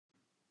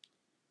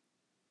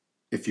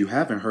If you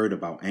haven't heard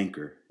about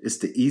Anchor, it's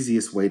the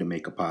easiest way to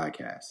make a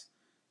podcast.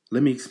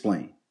 Let me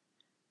explain.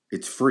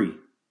 It's free.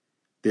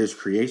 There's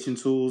creation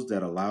tools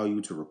that allow you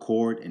to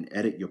record and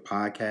edit your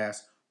podcast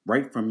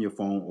right from your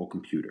phone or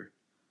computer.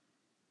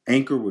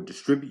 Anchor will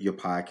distribute your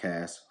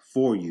podcast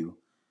for you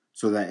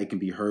so that it can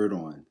be heard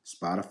on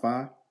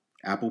Spotify,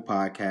 Apple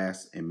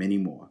Podcasts, and many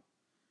more.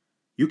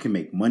 You can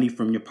make money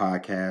from your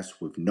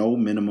podcast with no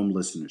minimum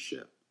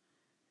listenership.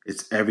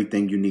 It's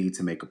everything you need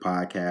to make a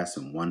podcast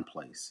in one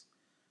place.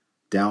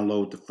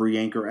 Download the free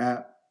Anchor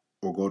app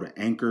or go to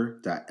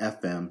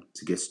anchor.fm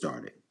to get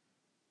started.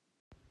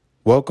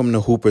 Welcome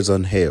to Hoopers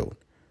Unhailed,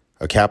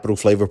 a Capital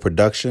Flavor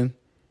production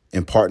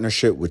in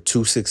partnership with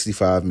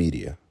 265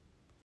 Media.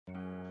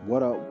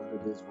 What up?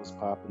 What it is? What's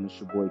poppin'? It's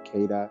your boy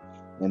K-Dot,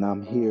 and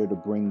I'm here to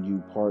bring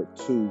you part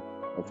 2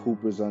 of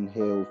Hoopers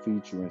Unhailed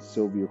featuring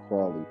Sylvia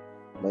Crawley.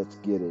 Let's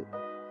get it.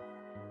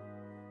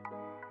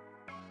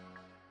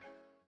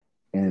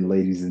 And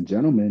ladies and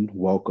gentlemen,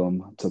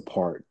 welcome to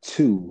part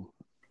 2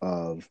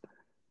 of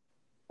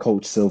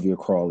Coach Sylvia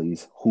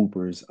Crawley's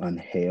Hoopers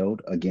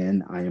Unhailed.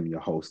 Again, I am your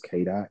host,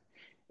 K-Dot,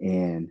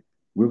 and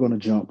we're going to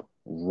jump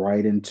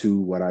right into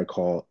what I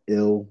call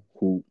ill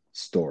hoop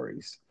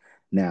stories.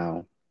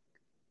 Now,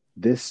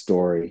 this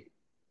story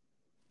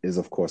is,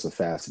 of course, a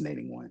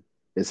fascinating one.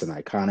 It's an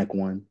iconic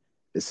one.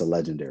 It's a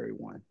legendary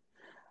one.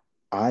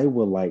 I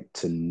would like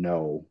to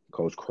know,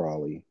 Coach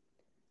Crawley,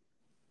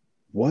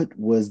 what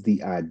was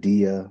the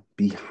idea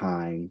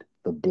behind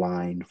the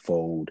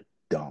blindfold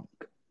dunk?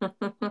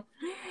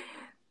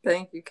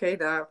 Thank you,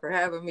 K-Dot, for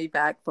having me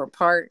back for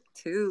part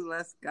 2.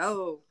 Let's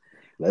go.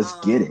 Let's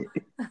get it.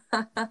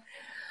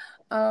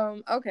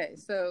 Okay,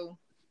 so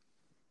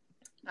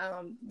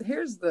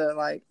here's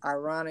the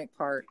ironic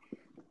part.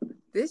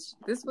 This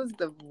was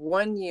the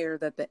one year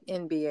that the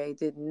NBA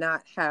did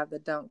not have the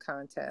dunk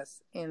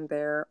contest in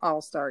their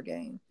All-Star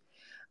game.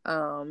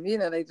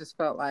 They just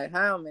felt like,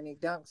 how many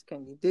dunks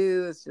can you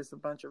do? It's just a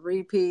bunch of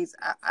repeats.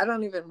 I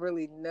don't even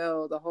really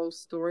know the whole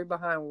story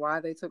behind why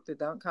they took the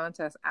dunk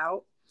contest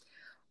out.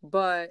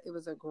 But it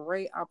was a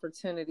great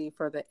opportunity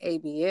for the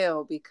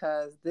ABL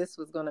because this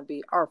was going to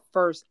be our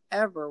first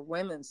ever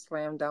women's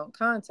slam dunk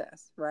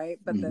contest, right?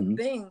 But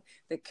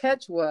the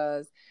catch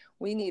was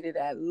we needed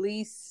at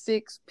least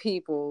 6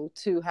 people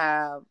to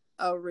have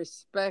a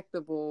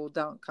respectable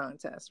dunk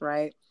contest,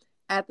 right?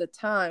 At the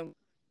time,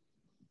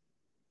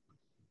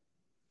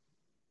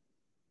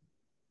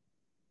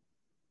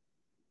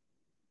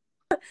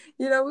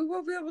 we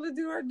won't be able to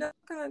do our dunk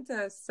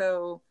contest.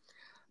 So,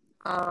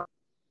 sorry,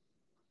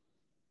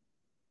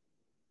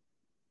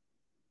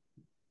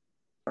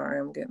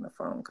 I'm getting a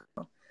phone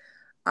call.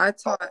 I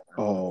taught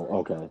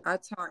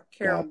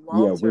Carol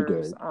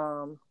Walters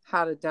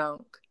how to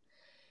dunk,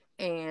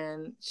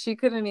 and she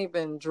couldn't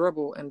even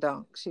dribble and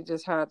dunk. She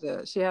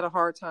had a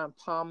hard time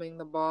palming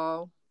the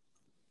ball.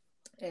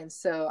 And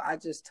so I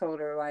just told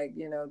her,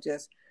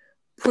 just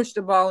push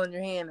the ball in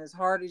your hand as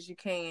hard as you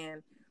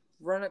can,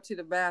 run up to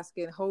the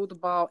basket, hold the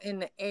ball in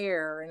the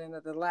air, and then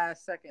at the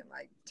last second,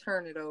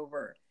 turn it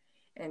over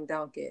and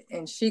dunk it.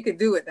 And she could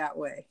do it that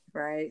way,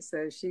 right?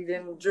 So she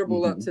didn't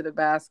dribble up to the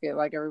basket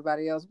like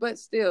everybody else, but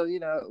still,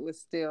 it was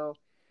still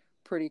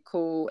pretty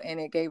cool. And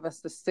it gave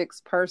us the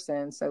 6th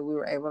person, so we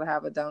were able to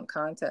have a dunk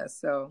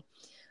contest. So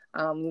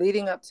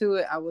leading up to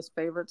it, I was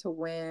favored to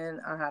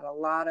win. I had a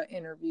lot of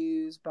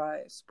interviews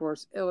by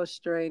Sports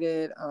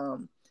Illustrated,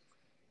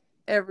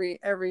 every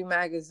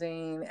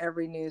magazine,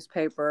 every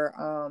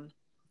newspaper.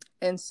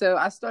 And so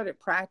I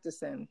started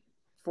practicing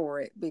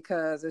for it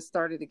because it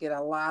started to get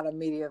a lot of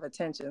media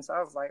attention. So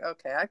I was like,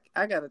 okay,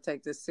 I got to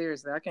take this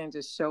seriously. I can't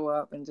just show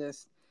up and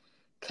just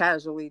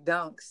casually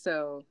dunk.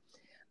 So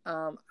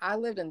I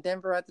lived in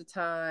Denver at the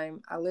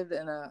time. I lived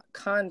in a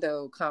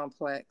condo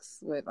complex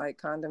with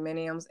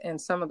condominiums, and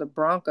some of the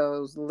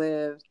Broncos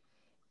lived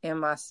in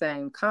my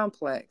same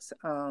complex.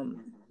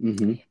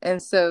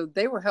 And so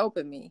they were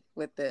helping me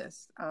with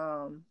this,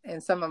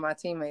 and some of my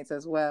teammates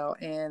as well.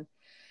 And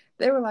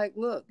they were like,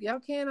 look, y'all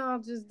can't all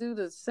just do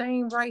the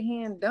same right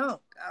hand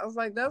dunk. I was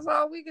like, that's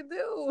all we can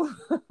do.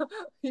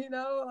 We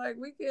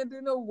can't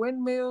do no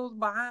windmills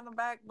behind the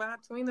back,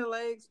 between the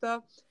legs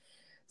stuff.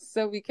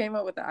 So we came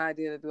up with the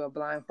idea to do a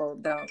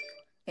blindfold dunk.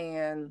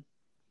 And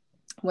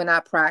when I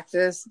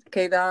practiced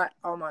K-Dot,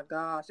 oh my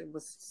gosh, it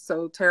was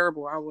so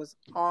terrible. I was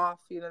off.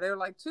 They were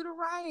like, to the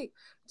right,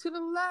 to the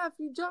left.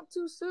 You jumped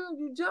too soon.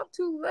 You jumped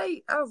too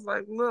late. I was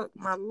like, look,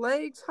 my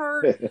legs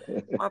hurt.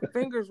 My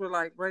fingers were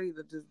ready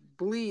to just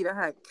bleed. I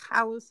had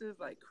calluses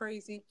like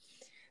crazy.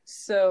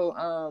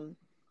 So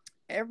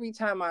every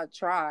time I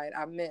tried,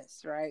 I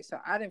missed, right? So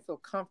I didn't feel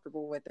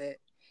comfortable with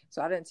it.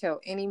 So I didn't tell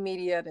any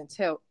media, didn't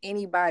tell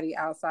anybody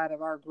outside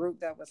of our group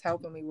that was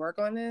helping me work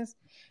on this.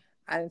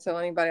 I didn't tell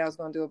anybody I was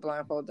going to do a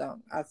blindfold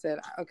dunk. I said,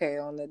 okay,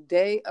 on the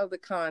day of the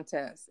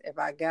contest, if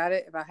I got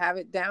it, if I have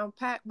it down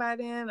packed by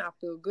then, I'll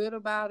feel good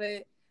about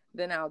it,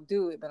 then I'll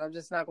do it. But I'm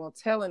just not going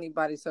to tell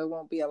anybody so it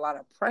won't be a lot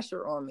of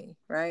pressure on me,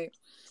 right?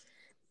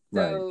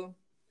 So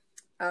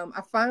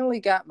I finally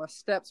got my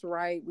steps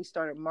right. We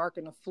started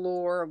marking the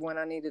floor of when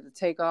I needed to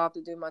take off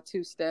to do my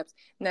 2 steps.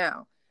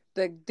 Now,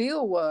 the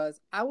deal was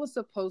I was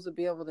supposed to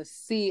be able to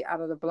see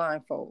out of the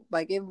blindfold.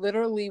 Like, it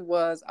literally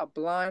was a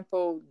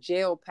blindfold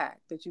gel pack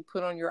that you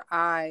put on your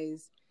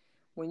eyes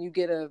when you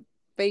get a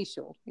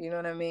facial, you know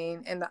what I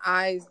mean? And the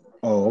eyes,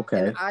 and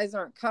the eyes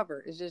aren't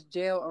covered. It's just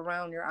gel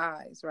around your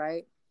eyes,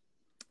 right?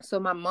 So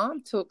my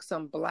mom took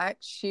some black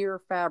sheer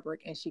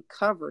fabric and she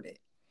covered it.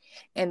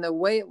 And the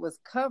way it was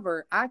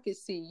covered, I could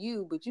see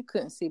you, but you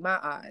couldn't see my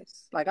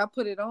eyes. Like, I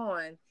put it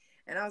on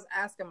and I was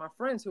asking my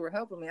friends who were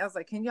helping me. I was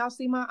like, can y'all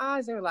see my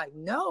eyes? They were like,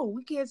 no,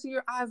 we can't see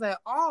your eyes at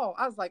all.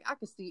 I was like, I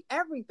could see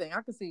everything.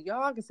 I could see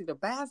y'all. I could see the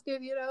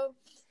basket, you know.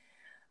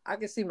 I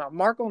could see my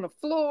mark on the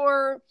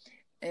floor.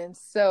 And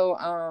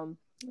so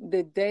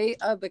the day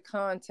of the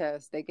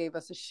contest, they gave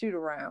us a shoot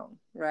around,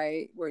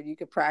 right, where you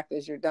could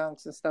practice your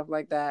dunks and stuff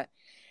like that.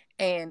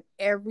 And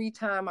every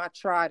time I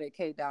tried it,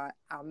 K-Dot,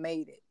 I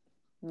made it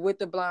with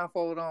the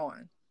blindfold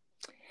on.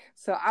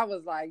 So I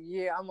was like,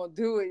 yeah, I'm going to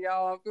do it,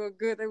 y'all. I feel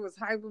good. They was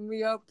hyping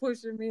me up,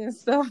 pushing me and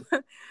stuff.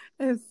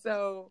 And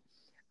so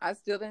I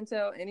still didn't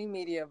tell any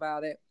media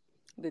about it.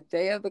 The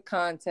day of the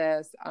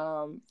contest,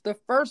 the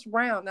first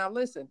round. Now,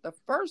 listen, the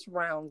first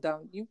round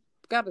dunk, you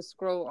got to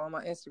scroll on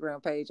my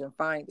Instagram page and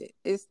find it.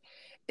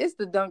 It's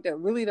the dunk that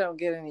really don't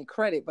get any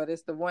credit, but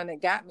it's the one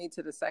that got me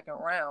to the second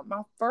round.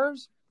 My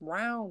first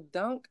round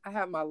dunk, I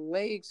had my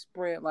legs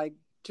spread like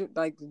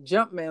the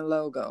Jumpman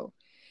logo.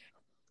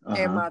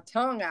 And my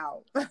tongue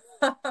out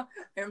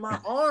and my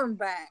arm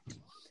back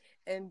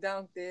and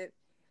dunked it.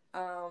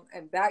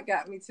 And that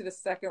got me to the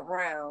second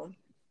round.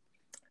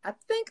 I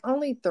think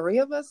only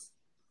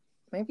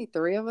maybe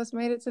three of us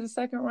made it to the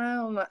second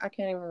round. I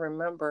can't even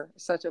remember.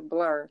 It's such a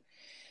blur.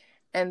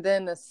 And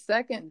then the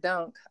second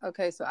dunk,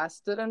 okay, so I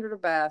stood under the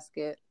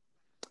basket.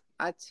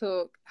 I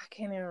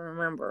can't even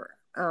remember.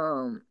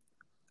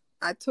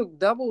 I took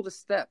double the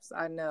steps.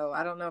 I don't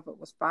know if it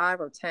was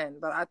 5 or 10,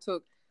 but I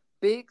took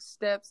big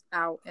steps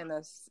out in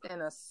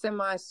a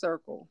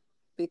semicircle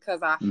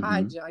because I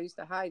high jump. I used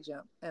to high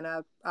jump, and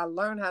I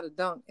learned how to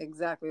dunk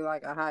exactly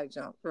like a high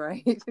jump,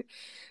 right?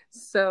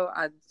 So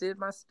I did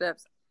my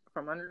steps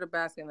from under the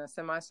basket in a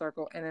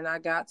semicircle, and then I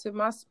got to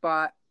my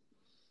spot.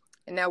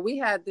 And now we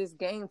had this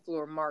game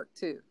floor marked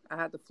too. I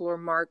had the floor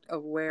marked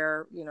of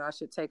where, you know, I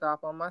should take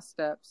off on my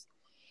steps.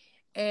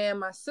 And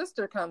my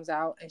sister comes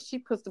out and she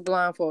puts the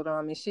blindfold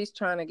on me. She's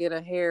trying to get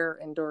a hair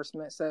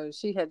endorsement. So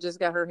she had just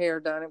got her hair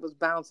done. It was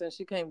bouncing.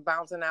 She came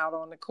bouncing out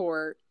on the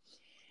court.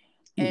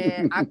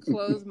 And I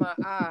closed my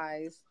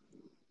eyes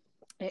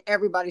and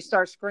everybody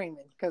starts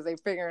screaming because they're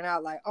figuring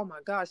out like, oh my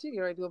gosh, she get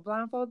ready to do a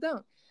blindfold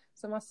dunk.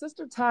 So my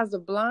sister ties the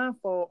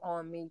blindfold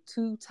on me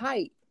too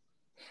tight.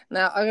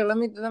 Now, okay, let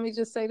me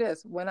just say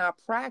this. When I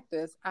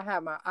practice, I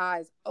have my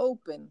eyes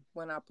open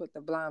when I put the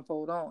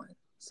blindfold on.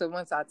 So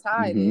once I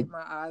tied it,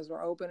 my eyes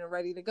were open and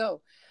ready to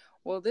go.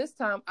 Well, this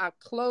time I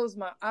closed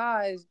my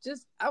eyes.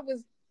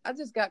 I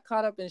just got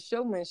caught up in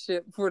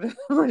showmanship for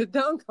the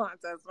dunk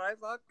contest, right?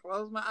 So I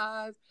closed my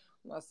eyes.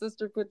 My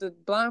sister put the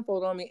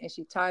blindfold on me and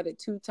she tied it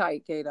too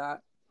tight,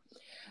 K-Dot.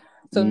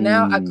 So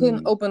now I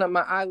couldn't open up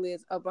my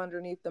eyelids up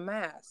underneath the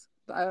mask,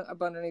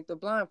 up underneath the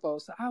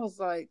blindfold. So I was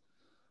like,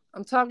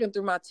 I'm talking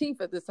through my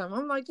teeth at this time.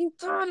 I'm like, you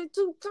tied it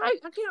too tight.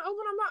 I can't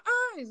open up my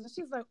eyes. And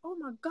she's like, oh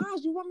my gosh,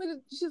 you want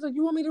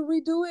me to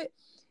redo it?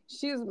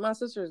 My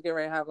sister is getting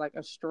ready to have like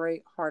a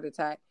straight heart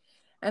attack.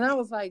 And I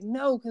was like,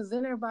 no, because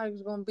then everybody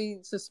was going to be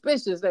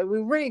suspicious that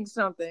we rigged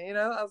something. You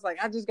know, I was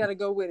like, I just got to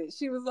go with it.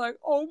 She was like,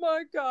 oh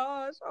my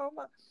gosh. Oh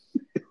my.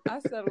 I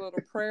said a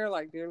little prayer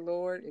like, dear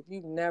Lord, if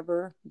you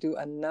never do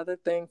another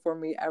thing for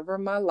me ever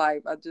in my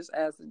life, I just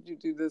ask that you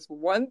do this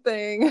one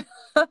thing.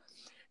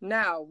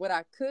 Now, what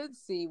I could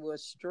see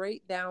was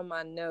straight down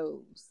my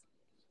nose.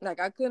 Like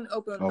I couldn't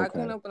open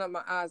up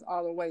my eyes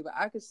all the way, but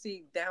I could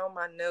see down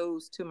my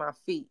nose to my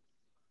feet.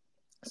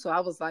 So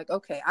I was like,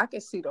 okay, I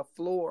could see the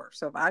floor.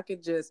 So if I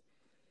could just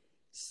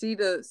see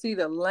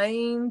the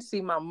lane, see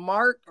my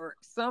mark or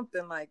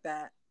something like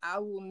that, I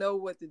will know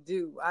what to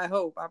do. I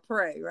hope, I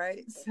pray,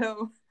 right?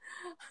 So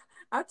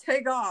I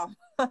take off.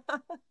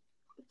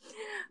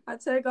 I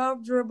take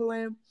off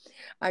dribbling.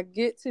 I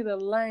get to the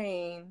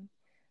lane,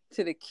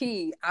 to the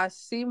key. I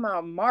see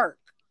my mark,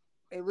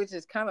 which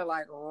is kind of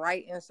like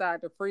right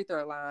inside the free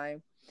throw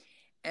line.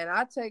 And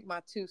I take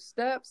my 2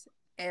 steps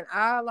and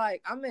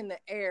I'm in the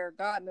air,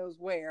 God knows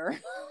where,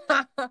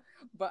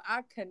 but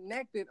I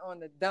connected on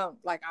the dunk.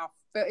 Like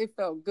it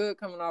felt good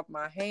coming off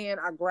my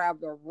hand. I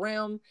grabbed the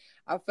rim.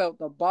 I felt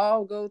the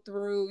ball go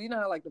through. You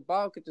know how like the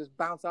ball could just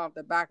bounce off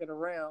the back of the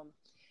rim.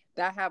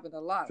 That happened a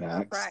lot when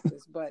I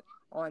practiced, but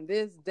on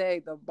this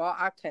day,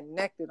 I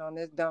connected on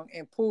this dunk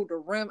and pulled the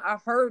rim. I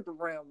heard the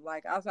rim.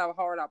 Like, that's how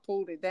hard I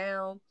pulled it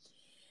down.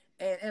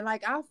 And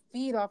like, I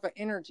feed off of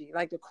energy.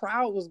 Like, the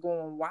crowd was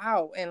going,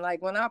 wow. And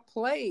like, when I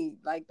played,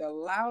 like, the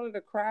louder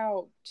the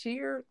crowd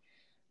cheered,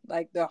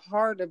 like, the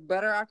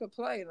better I could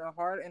play and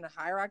the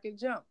higher I could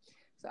jump.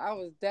 So I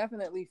was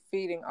definitely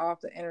feeding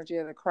off the energy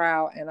of the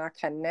crowd, and I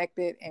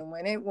connected. And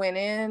when it went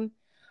in,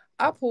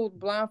 I pulled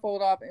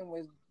blindfold off and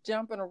was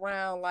jumping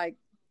around like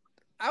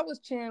I was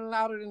cheering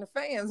louder than the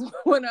fans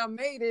when I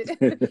made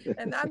it.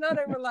 And I know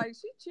they were like,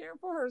 she cheering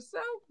for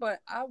herself, but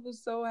I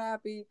was so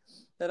happy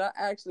that I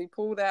actually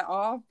pulled that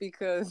off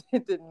because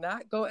it did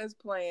not go as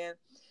planned.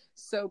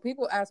 So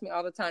people ask me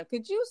all the time,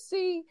 could you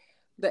see?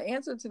 The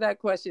answer to that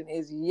question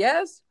is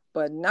yes,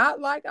 but not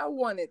like I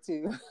wanted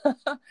to.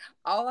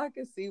 All I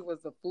could see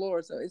was the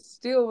floor. So it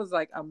still was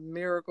like a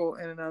miracle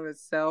in and of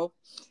itself.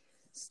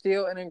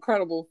 Still an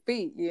incredible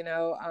feat, you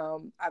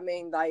know. I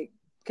mean, like,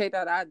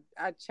 K-Dot,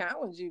 I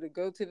challenge you to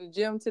go to the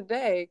gym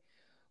today,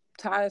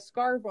 tie a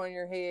scarf on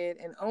your head,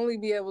 and only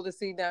be able to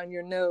see down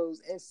your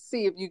nose and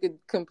see if you could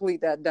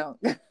complete that dunk.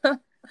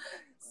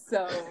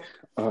 So.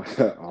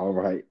 All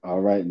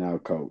right now,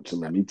 Coach.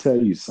 Let me tell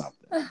you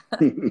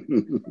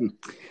something.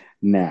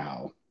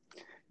 Now,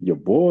 your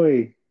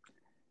boy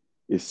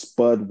is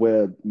Spud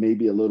Webb,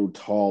 maybe a little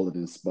taller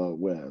than Spud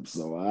Webb,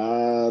 so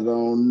I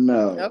don't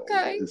know.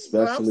 Okay,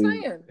 especially what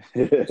I'm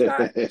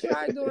saying.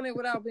 Try doing it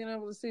without being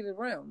able to see the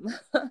rim.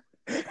 I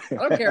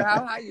don't care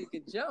how high you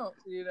can jump,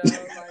 you know,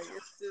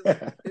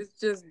 like it's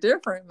just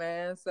different,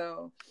 man.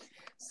 So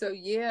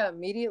yeah,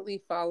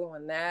 immediately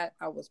following that,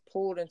 I was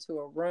pulled into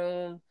a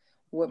room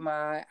with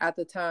my, at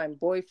the time,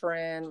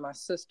 boyfriend, my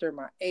sister,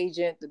 my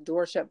agent. The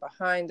door shut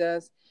behind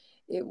us.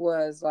 It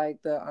was like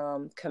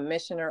the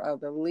commissioner of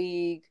the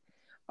league,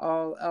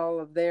 all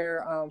of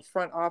their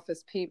front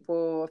office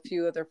people, a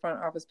few of their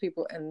front office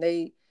people, and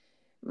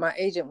my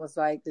agent was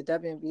like, the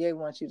WNBA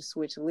wants you to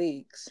switch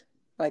leagues.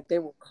 Like, they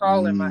were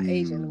calling my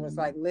agent and was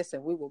like,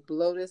 listen, we will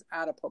blow this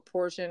out of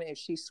proportion if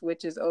she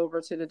switches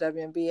over to the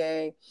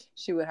WNBA.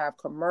 She would have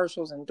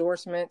commercials,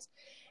 endorsements.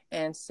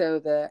 And so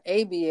the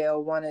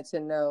ABL wanted to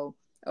know,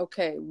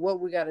 okay, what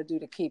we got to do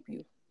to keep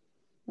you?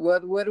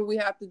 What do we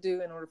have to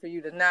do in order for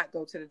you to not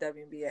go to the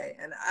WNBA?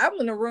 And I'm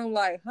in the room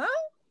like, huh?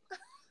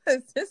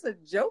 Is this a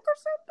joke or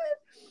something?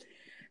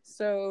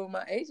 So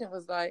my agent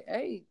was like,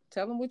 hey,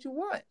 tell them what you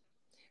want.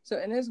 So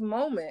in this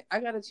moment, I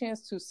got a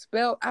chance to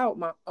spell out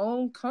my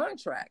own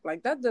contract.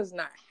 Like, that does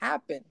not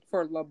happen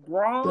for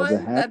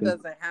LeBron. That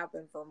doesn't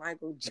happen for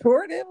Michael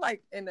Jordan.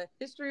 Like, in the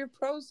history of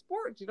pro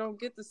sports, you don't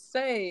get to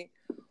say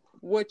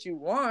what you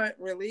want,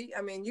 really.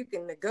 I mean, you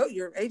can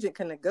your agent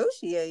can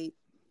negotiate,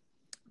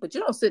 but you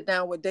don't sit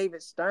down with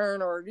David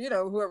Stern or, you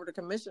know, whoever the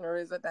commissioner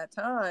is at that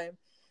time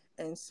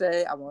and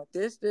say, I want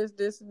this, this,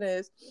 this, and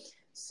this.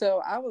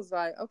 So I was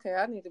like, okay,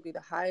 I need to be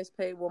the highest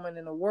paid woman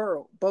in the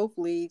world, both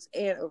leagues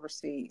and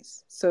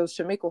overseas. So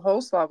Shamika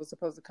Holslaw was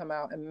supposed to come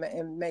out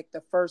and make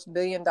the first $1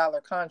 billion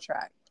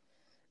contract.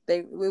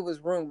 It was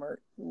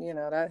rumored, you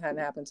know, that hadn't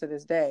happened to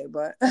this day,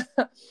 but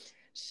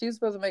she's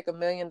supposed to make $1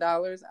 million.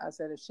 I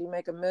said, if she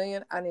make $1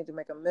 million, I need to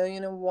make $1.1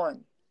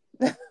 million.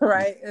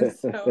 Right. And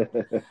so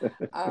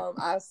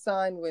I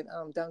signed with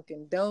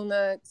Dunkin'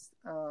 Donuts.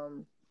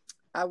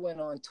 I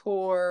went on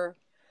tour.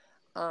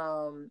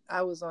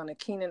 I was on a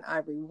Keenan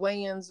Ivory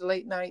Wayans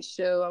late night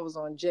show. I was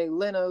on Jay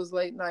Leno's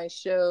late night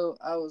show.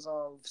 I was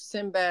on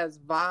Sinbad's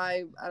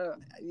Vibe.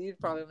 You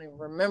probably don't even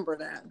remember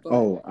that.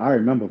 But I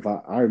remember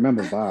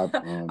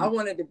Vibe. I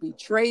wanted to be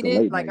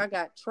traded. Like, I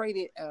got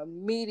traded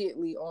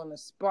immediately on the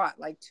spot,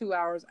 like 2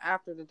 hours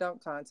after the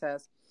dunk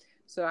contest.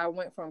 So I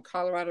went from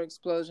Colorado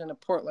Explosion to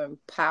Portland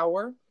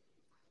Power,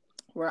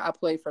 where I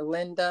played for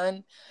Lynn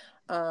Dunn.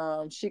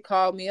 She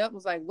called me up and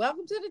was like,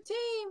 welcome to the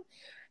team.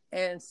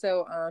 And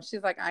so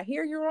she's like, I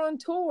hear you're on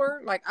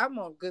tour. Like, I'm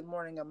on Good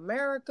Morning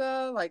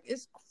America. Like,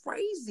 it's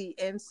crazy.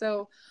 And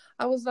so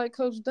I was like,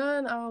 Coach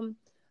Dunn,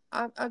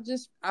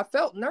 I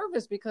felt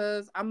nervous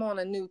because I'm on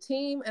a new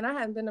team and I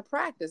hadn't been to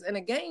practice. And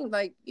a game,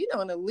 like, you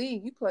know, in the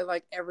league, you play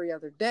like every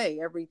other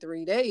day, every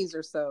 3 days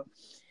or so.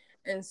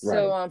 And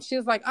so she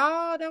was like,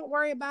 oh, don't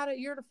worry about it.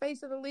 You're the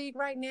face of the league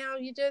right now.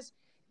 You just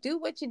do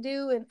what you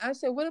do. And I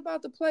said, what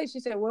about the play? She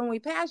said, when we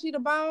pass you the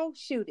ball,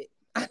 shoot it.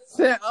 I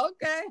said,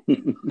 okay.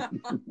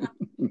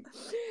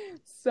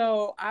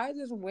 So I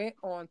just went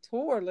on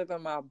tour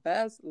living my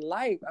best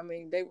life. I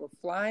mean, they were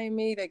flying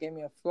me. They gave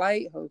me a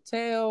flight,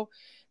 hotel.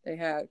 They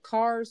had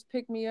cars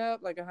pick me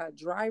up. Like, I had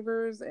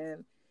drivers,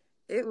 and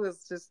it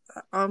was just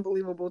an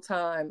unbelievable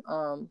time.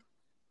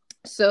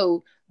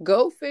 So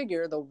go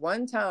figure, the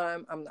one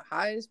time I'm the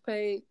highest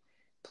paid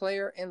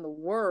player in the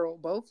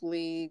world, both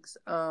leagues.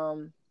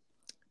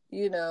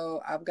 You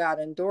know, I've got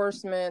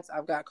endorsements,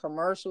 I've got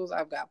commercials,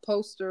 I've got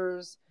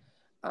posters.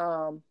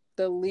 The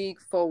league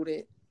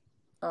folded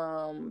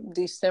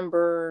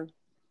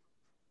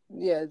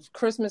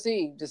Christmas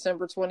Eve,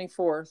 December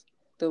 24th,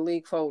 the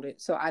league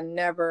folded. So I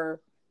never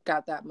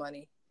got that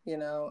money. You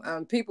know,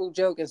 people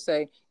joke and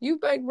say, you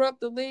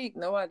bankrupt the league.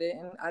 No, I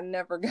didn't. I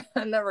never got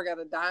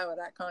a dime of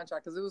that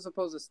contract because it was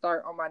supposed to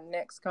start on my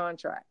next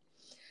contract.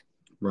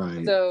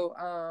 Right.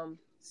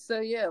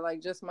 So yeah,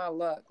 like, just my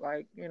luck.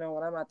 Like, you know,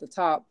 when I'm at the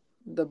top,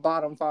 the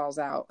bottom falls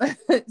out.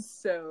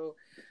 So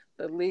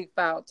the league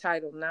filed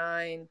Title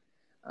IX.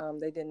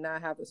 They did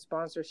not have the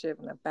sponsorship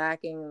and the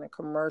backing and the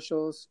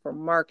commercials for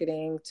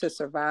marketing to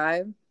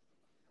survive.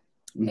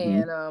 Mm-hmm.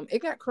 And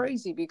it got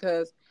crazy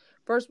because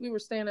first we were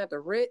staying at the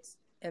Ritz,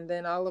 and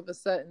then all of a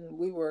sudden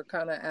we were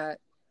kind of at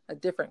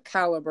different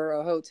caliber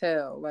of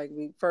hotel. Like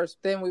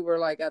then we were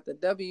like at the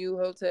W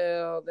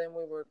Hotel, then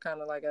we were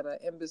kind of like at an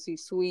Embassy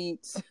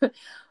Suites.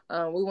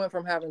 We went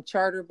from having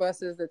charter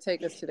buses that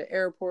take us to the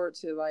airport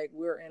to like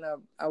we're in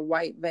a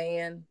white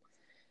van,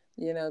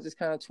 just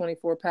kind of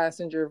 24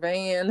 passenger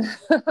van.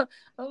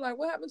 I'm like,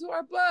 what happened to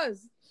our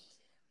bus?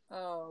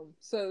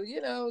 So,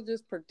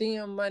 just per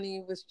diem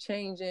money was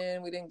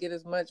changing. We didn't get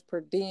as much per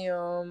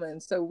diem.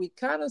 And so we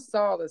kind of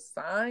saw the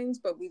signs,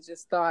 but we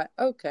just thought,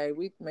 okay,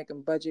 we're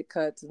making budget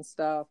cuts and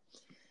stuff.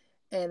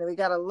 And we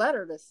got a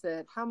letter that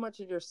said, how much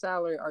of your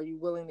salary are you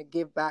willing to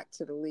give back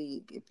to the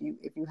league if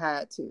you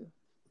had to?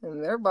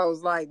 And everybody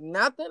was like,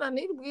 nothing. I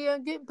need to be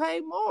getting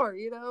paid more.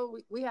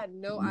 We had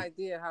no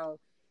idea how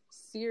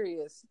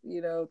serious,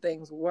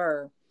 things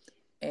were.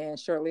 And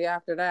shortly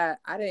after that,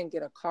 I didn't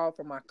get a call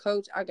from my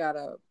coach. I got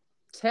a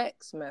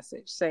text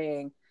message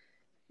saying,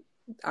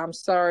 I'm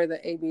sorry the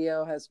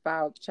ABL has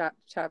filed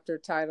chapter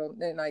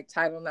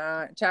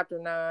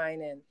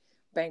 9 and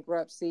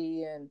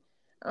bankruptcy. And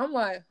I'm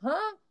like,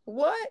 huh?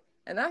 What?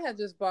 And I had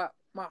just bought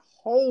my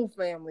whole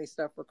family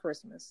stuff for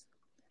Christmas.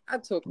 I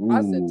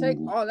said, take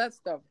all that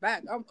stuff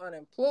back. I'm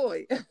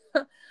unemployed.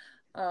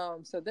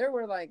 So there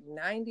were like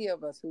 90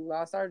 of us who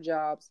lost our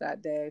jobs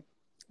that day.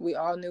 We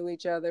all knew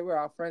each other. We're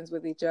all friends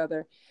with each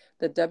other.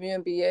 The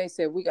WNBA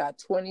said, we got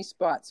 20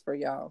 spots for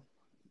y'all.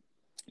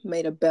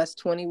 Made a best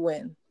 20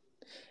 win.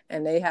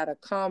 And they had a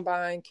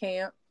combine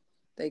camp.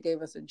 They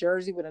gave us a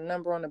jersey with a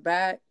number on the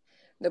back.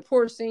 The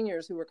poor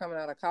seniors who were coming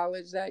out of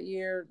college that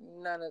year,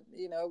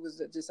 it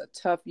was just a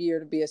tough year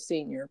to be a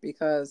senior,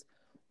 because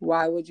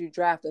why would you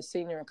draft a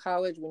senior in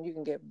college when you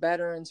can get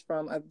veterans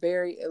from a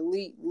very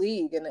elite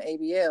league in the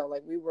ABL?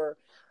 Like, we were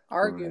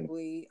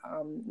arguably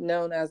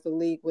known as the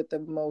league with the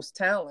most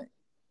talent,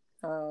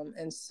 or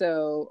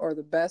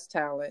the best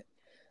talent.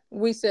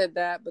 We said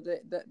that, but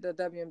the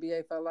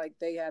WNBA felt like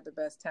they had the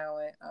best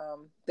talent.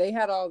 They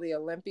had all the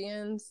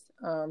Olympians,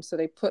 so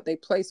they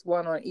placed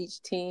one on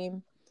each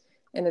team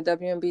in the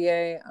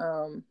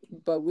WNBA.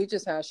 But we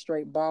just had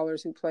straight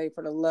ballers who played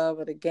for the love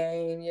of the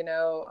game,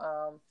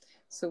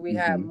 so we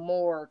had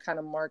more kind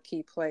of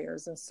marquee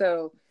players. And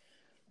so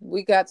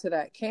we got to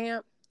that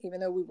camp. Even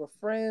though we were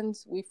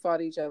friends, we fought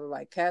each other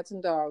like cats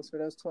and dogs for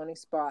those 20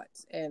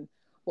 spots. And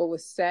what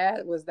was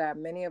sad was that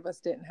many of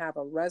us didn't have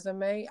a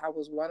resume. I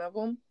was one of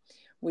them.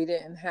 We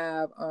didn't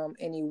have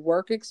any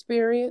work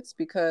experience,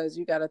 because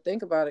you got to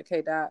think about it,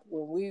 K-Dot.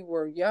 When we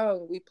were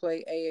young, we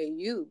played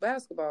AAU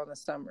basketball in the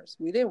summers.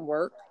 We didn't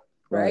work,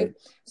 right?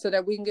 So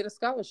that we can get a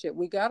scholarship.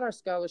 We got our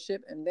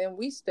scholarship, and then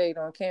we stayed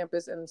on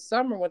campus in the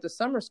summer, went to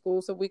summer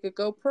school so we could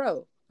go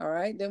pro. All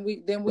right. Then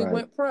we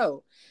went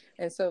pro.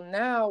 And so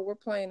now we're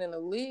playing in the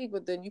league,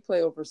 but then you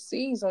play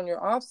overseas on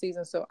your off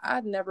season. So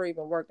I'd never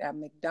even worked at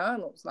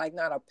McDonald's, like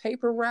not a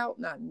paper route,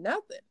 not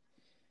nothing.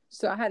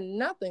 So I had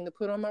nothing to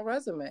put on my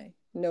resume,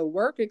 no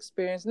work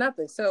experience,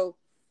 nothing. So,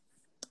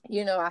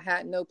 I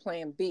had no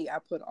plan B. I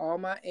put all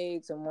my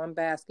eggs in one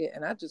basket,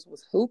 and I just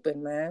was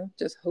hooping, man,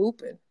 just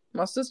hooping.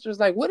 My sister's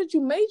like, what did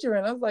you major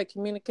in? I was like,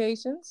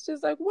 communications.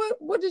 She's like,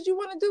 what did you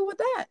want to do with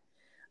that?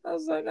 I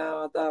was like,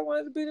 oh, I thought I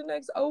wanted to be the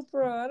next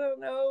Oprah. I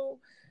don't know.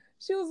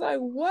 She was like,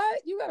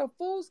 what? You got a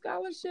full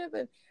scholarship?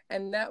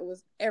 And that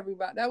was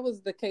everybody. That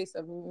was the case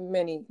of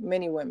many,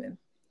 many women.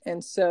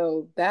 And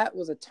so that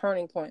was a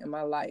turning point in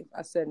my life.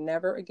 I said,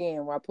 never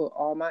again will I put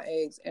all my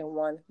eggs in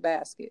one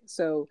basket.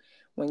 So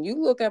when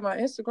you look at my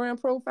Instagram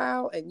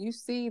profile and you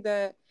see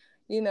that,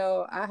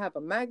 I have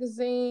a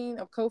magazine,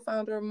 I'm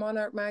co-founder of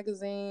Monarch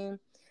Magazine,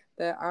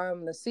 that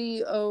I'm the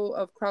CEO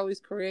of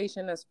Crowley's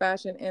Creation, that's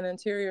fashion and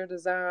interior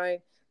design,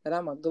 that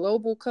I'm a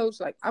global coach,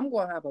 like I'm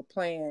going to have a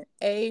plan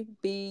A,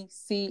 B,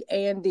 C,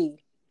 and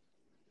D.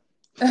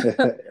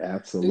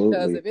 Absolutely.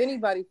 Because if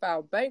anybody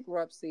filed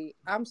bankruptcy,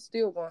 I'm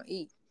still going to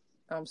eat.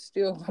 I'm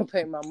still going to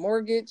pay my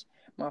mortgage.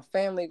 My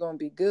family going to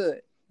be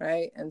good,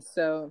 right? And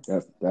so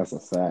that's a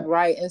fact.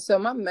 Right. And so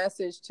my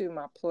message to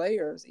my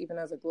players, even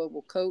as a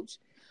global coach,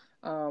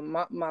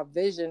 my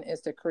vision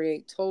is to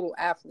create total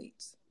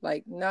athletes.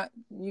 Like,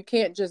 you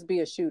can't just be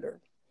a shooter.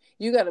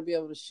 You got to be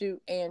able to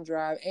shoot and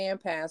drive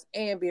and pass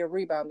and be a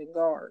rebounding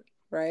guard,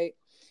 right?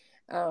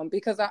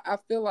 Because I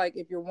feel like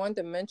if you're one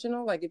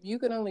dimensional, like if you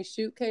can only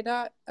shoot,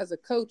 K-Dot, as a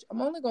coach,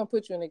 I'm only going to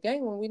put you in the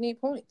game when we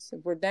need points.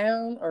 If we're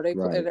down or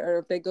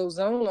if they go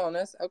zone on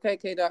us, okay,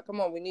 K-Dot,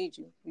 come on, we need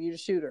you. You're the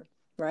shooter,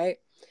 right?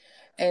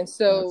 And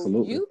so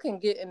Absolutely. You can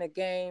get in a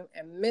game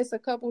and miss a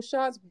couple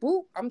shots,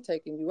 boop, I'm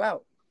taking you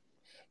out.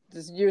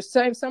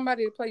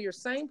 Somebody to play your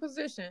same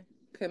position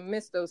can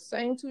miss those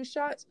same 2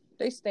 shots,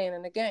 they stand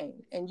in the game.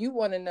 And you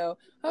want to know,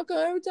 how come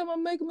every time I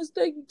make a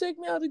mistake, you take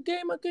me out of the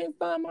game? I can't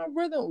find my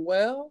rhythm.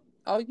 Well,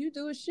 all you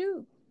do is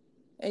shoot.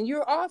 And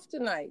you're off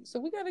tonight. So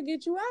we got to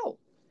get you out.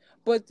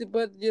 But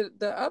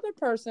the other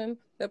person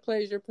that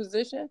plays your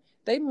position,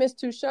 they missed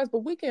 2 shots,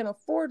 but we can't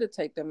afford to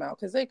take them out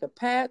because they could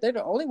pass. They're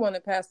the only one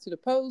that passed to the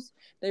post.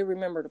 They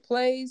remember the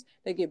plays.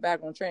 They get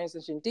back on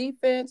transition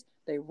defense.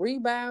 They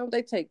rebound.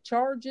 They take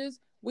charges.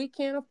 We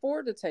can't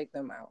afford to take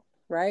them out,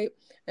 right?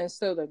 And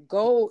so the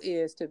goal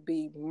is to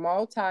be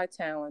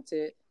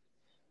multi-talented,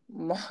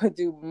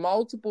 do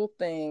multiple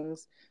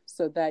things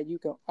so that you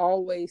can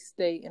always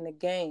stay in the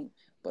game.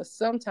 But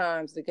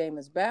sometimes the game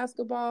is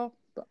basketball,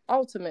 but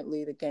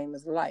ultimately the game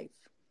is life.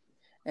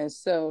 And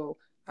so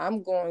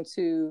I'm going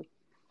to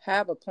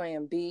have a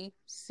plan B,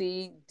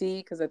 C, D,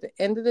 because at the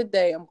end of the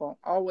day, I'm going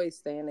to always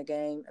stay in the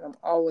game and I'm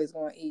always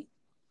going to eat.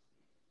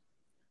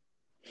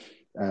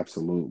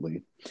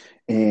 Absolutely.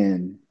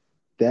 And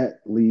that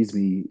leads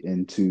me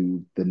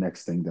into the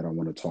next thing that I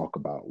want to talk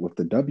about. With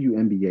the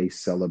WNBA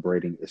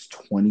celebrating its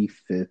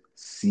 25th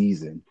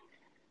season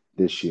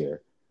this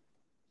year,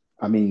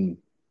 I mean,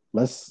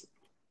 let's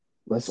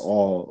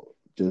all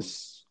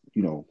just,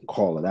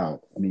 call it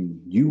out. I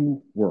mean,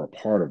 you were a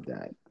part of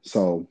that.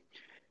 So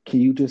can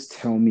you just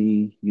tell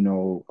me,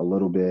 a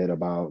little bit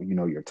about,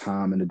 your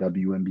time in the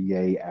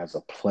WNBA as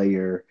a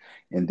player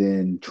and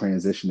then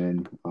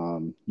transitioning,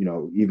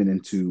 even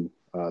into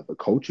the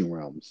coaching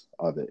realms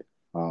of it,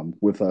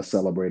 with us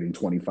celebrating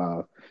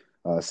 25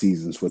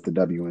 seasons with the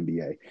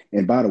WNBA.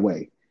 And by the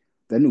way,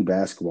 that new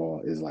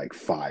basketball is like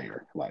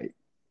fire. Like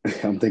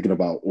I'm thinking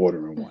about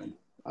ordering one.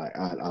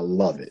 I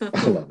love it.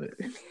 I love it.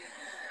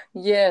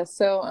 Yeah.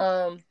 So,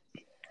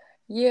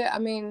 I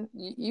mean,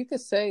 you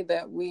could say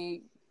that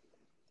we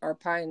are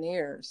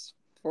pioneers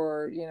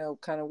for,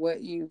 kind of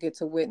what you get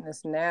to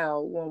witness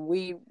now. When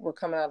we were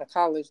coming out of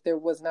college, there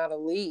was not a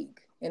league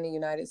in the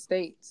United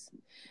States.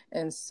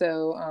 And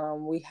so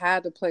we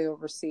had to play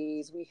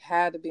overseas. We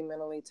had to be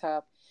mentally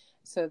tough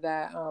so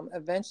that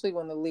eventually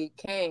when the league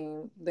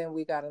came, then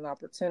we got an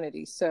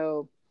opportunity.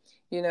 So,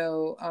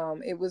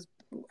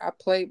 I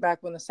played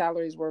back when the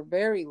salaries were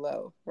very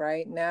low,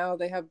 right? Now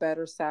they have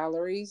better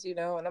salaries, and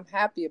I'm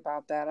happy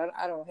about that.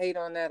 I don't hate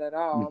on that at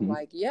all. I'm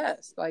like,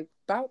 yes, like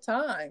about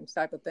time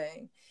type of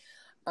thing.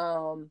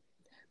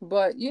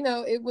 But,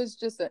 it was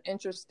just an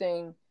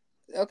interesting.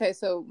 Okay,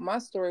 so my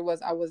story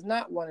was I was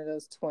not one of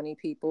those 20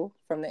 people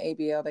from the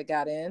ABL that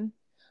got in.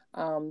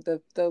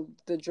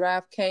 The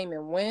draft came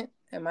and went,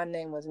 and my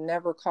name was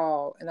never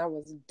called, and I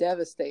was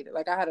devastated.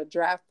 Like I had a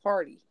draft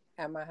party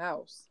at my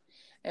house.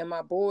 And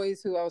my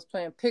boys who I was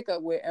playing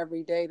pickup with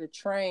every day to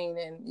train.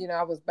 And,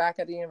 I was back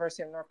at the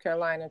University of North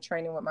Carolina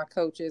training with my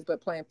coaches,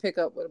 but playing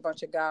pickup with a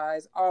bunch of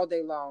guys all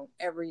day long,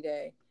 every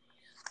day,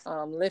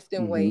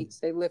 lifting weights.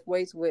 They lift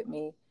weights with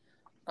me.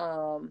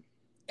 And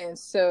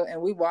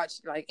we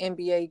watched like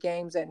NBA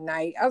games at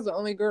night. I was the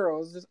only girl. It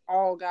was just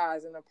all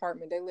guys in the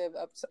apartment. They live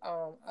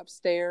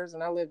upstairs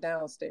and I live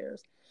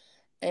downstairs.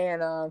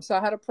 And so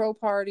I had a pro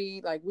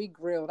party. Like we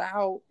grilled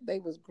out. They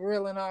was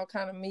grilling all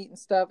kind of meat and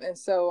stuff. And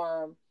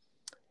so,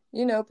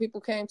 people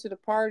came to the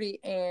party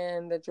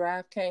and the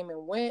draft came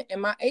and went.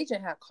 And my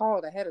agent had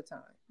called ahead of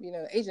time.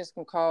 The agents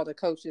can call the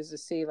coaches to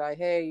see like,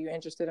 hey, you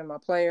interested in my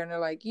player? And they're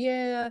like,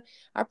 yeah,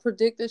 I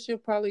predict that she'll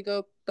probably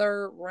go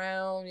third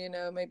round,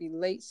 maybe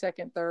late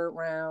second, third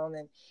round.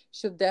 And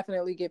she'll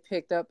definitely get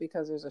picked up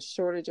because there's a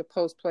shortage of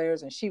post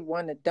players. And she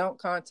won the dunk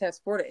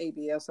contest for the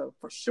ABL. So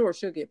for sure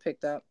she'll get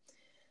picked up.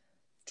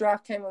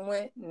 Draft came and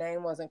went.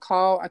 Name wasn't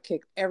called. I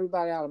kicked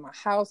everybody out of my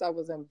house. I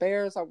was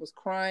embarrassed. I was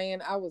crying.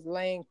 I was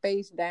laying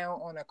face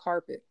down on a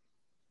carpet.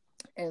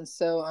 And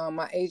so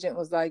my agent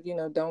was like,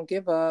 don't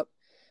give up.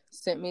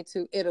 Sent me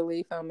to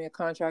Italy, found me a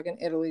contract in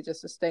Italy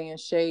just to stay in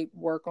shape,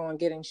 work on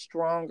getting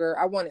stronger.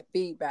 I wanted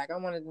feedback. I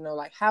wanted to know,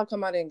 like, how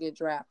come I didn't get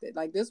drafted?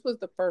 Like, this was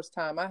the first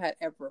time I had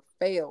ever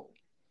failed.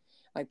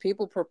 Like,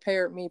 people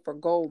prepared me for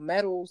gold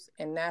medals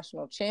and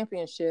national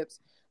championships,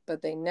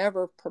 but they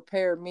never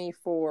prepared me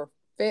for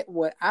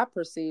what I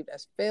perceived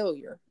as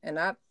failure, and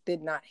I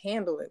did not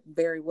handle it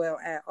very well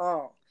at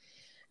all.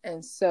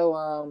 And so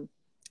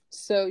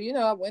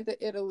I went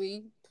to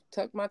Italy,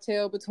 tucked my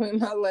tail between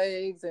my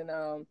legs,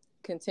 and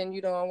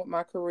continued on with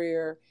my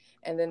career.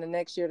 And then the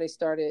next year they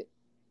started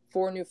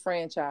 4 new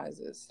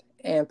franchises,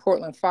 and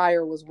Portland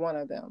Fire was one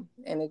of them.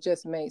 And it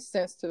just made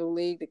sense to the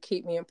league to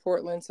keep me in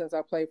Portland since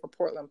I played for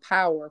Portland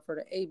Power for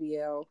the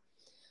ABL.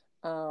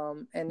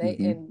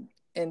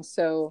 And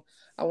so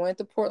I went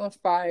to Portland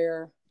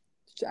Fire.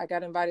 I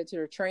got invited to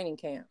their training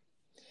camp,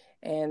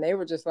 and they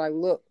were just like,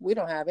 look, we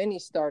don't have any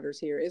starters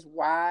here. It's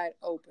wide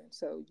open.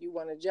 So you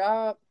want a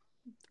job,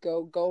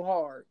 go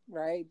hard,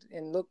 right?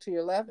 And look to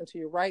your left and to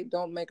your right.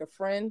 Don't make a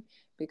friend,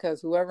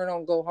 because whoever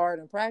don't go hard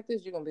in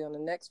practice, you're going to be on the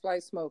next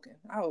flight smoking.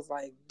 I was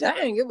like,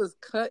 dang, it was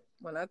cut.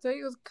 When I tell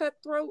you it was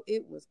cutthroat,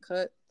 it was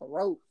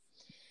cutthroat.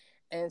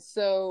 And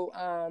so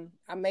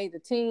I made the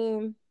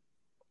team.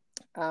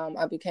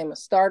 I became a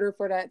starter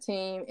for that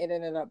team. It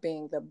ended up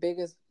being the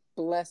biggest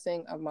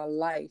blessing of my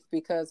life,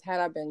 because had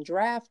I been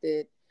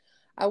drafted,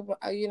 I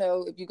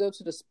if you go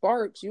to the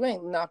Sparks, you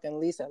ain't knocking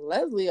Lisa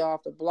Leslie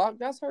off the block.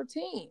 That's her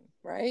team,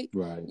 right?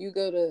 Right. You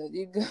go to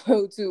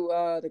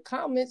the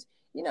Comets,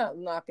 you're not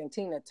knocking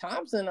Tina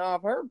Thompson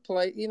off her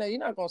plate. You're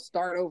not going to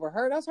start over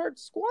her. That's her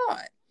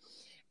squad.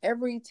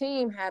 Every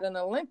team had an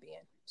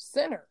Olympian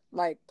center,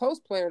 like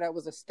post player that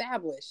was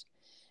established.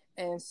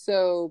 And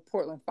so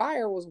Portland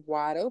Fire was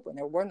wide open.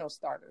 There were no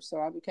starters.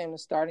 So I became the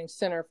starting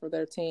center for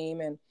their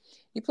team. And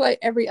you play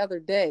every other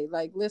day.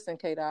 Like, listen,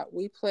 K-Dot,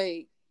 we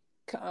played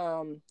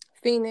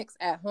Phoenix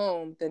at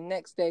home. The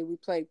next day we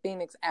played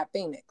Phoenix at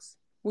Phoenix.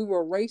 We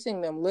were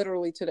racing them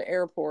literally to the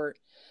airport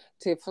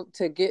to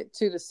get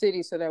to the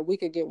city so that we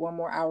could get 1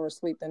 more hour of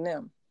sleep than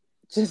them,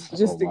 just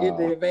to get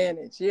the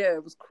advantage. Yeah,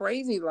 it was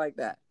crazy like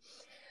that.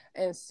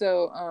 And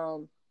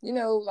so,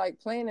 like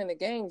playing in the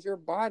games, your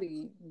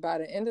body, by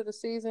the end of the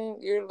season,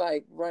 you're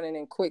like running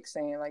in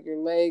quicksand. Like your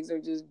legs are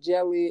just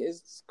jelly.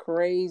 It's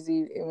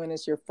crazy when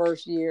it's your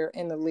first year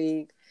in the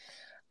league.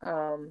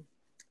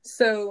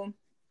 So,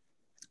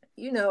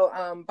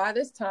 by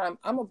this time,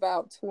 I'm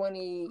about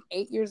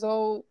 28 years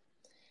old,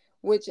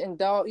 which in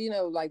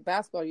like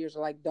basketball years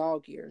are like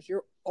dog years.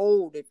 You're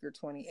old if you're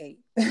 28.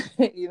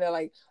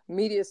 Like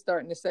media's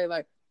starting to say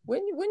like,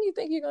 when you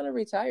think you're going to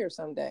retire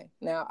someday?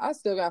 Now, I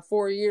still got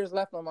 4 years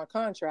left on my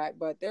contract,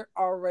 but they're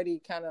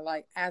already kind of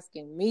like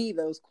asking me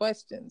those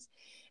questions.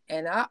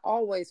 And I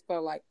always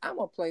felt like I'm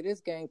going to play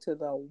this game till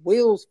the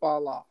wheels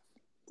fall off.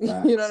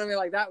 Right. You know what I mean?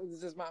 Like that was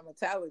just my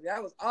mentality.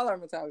 That was all our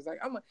mentality.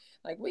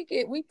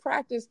 We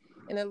practice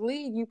in a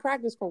league. You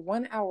practice for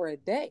 1 hour a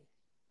day.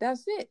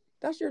 That's it.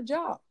 That's your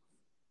job.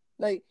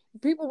 Like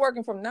people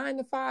working from 9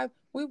 to 5,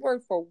 we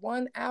work for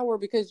 1 hour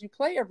because you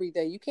play every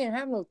day. You can't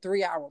have no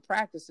 3-hour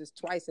practices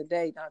twice a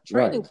day. Now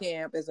training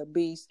camp is a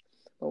beast,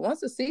 but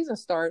once the season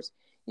starts,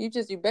 you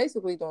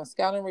basically doing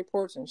scouting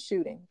reports and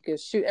shooting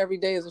because every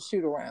day is a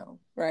shoot around,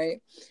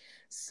 right?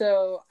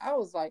 So I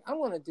was like, I'm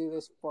going to do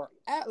this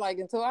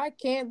until I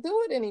can't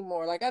do it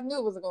anymore. Like I knew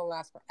it wasn't going to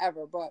last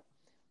forever, but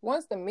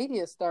once the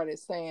media started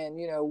saying,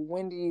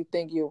 when do you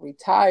think you'll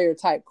retire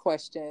type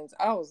questions,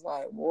 I was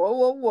like,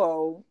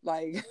 whoa.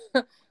 Like,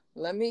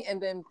 and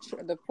then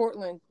the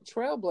Portland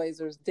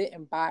Trailblazers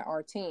didn't buy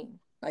our team.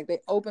 Like they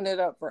opened it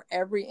up for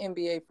every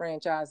NBA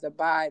franchise to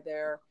buy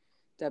their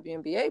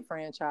WNBA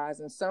franchise.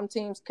 And some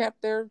teams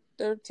kept their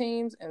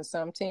teams and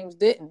some teams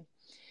didn't.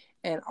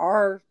 And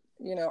our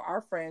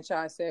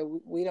franchise said,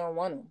 we don't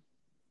want them,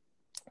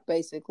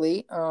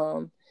 basically.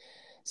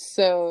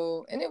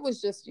 So, and it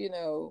was just,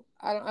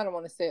 I don't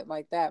want to say it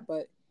like that,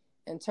 but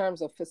in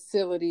terms of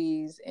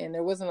facilities, and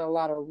there wasn't a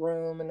lot of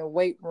room in the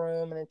weight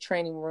room and the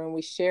training room.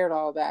 We shared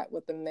all that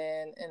with the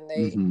men, and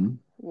they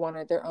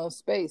wanted their own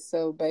space.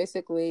 So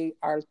basically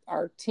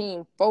our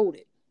team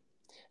folded.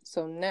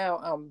 So now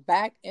I'm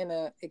back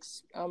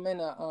I'm in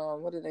a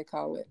what do they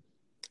call it?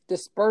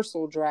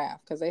 Dispersal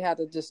draft, because they had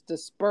to just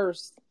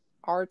disperse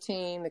our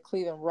team. The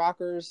Cleveland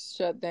Rockers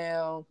shut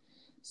down.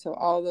 So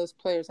all those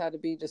players had to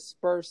be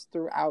dispersed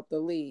throughout the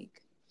league.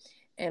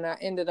 And I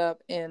ended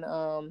up in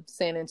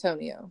San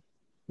Antonio.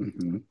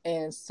 Mm-hmm.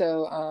 And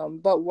so,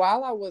 but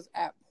while I was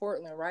at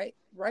Portland, right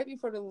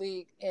before the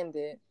league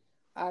ended,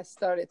 I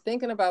started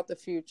thinking about the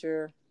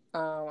future.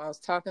 I was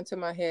talking to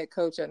my head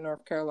coach at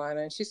North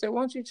Carolina, and she said,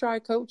 why don't you try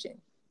coaching?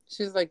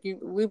 She's like,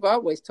 we've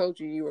always told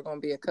you were going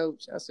to be a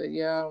coach. I said,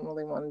 yeah, I don't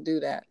really want to do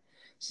that.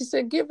 She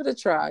said, give it a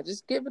try.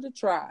 Just give it a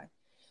try.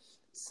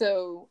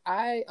 So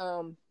I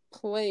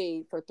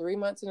played for 3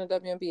 months in the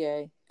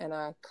WNBA, and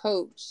I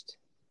coached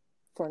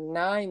for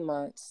 9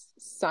 months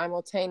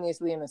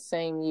simultaneously in the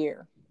same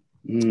year.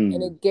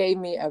 And it gave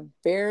me a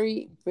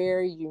very,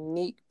 very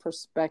unique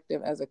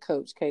perspective as a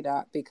coach,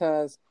 K-Dot,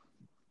 because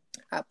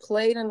I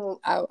played and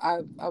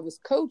I was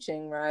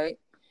coaching, right,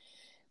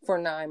 for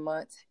 9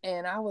 months.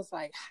 And I was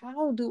like,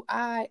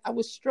 I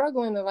was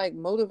struggling to like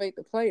motivate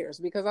the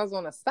players because I was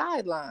on a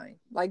sideline.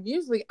 Like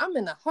usually I'm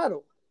in the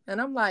huddle. And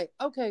I'm like,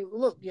 okay,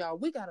 look, y'all,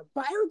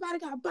 everybody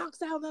got to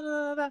box out, da,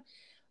 da, da, da.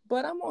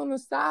 But I'm on the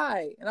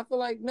side. And I feel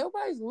like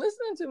nobody's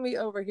listening to me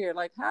over here.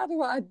 Like, how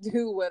do I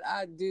do what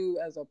I do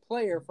as a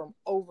player from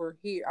over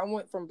here? I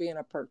went from being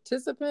a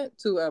participant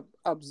to a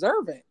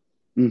observant.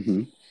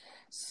 Mm-hmm.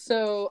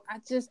 So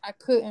I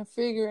couldn't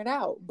figure it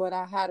out. But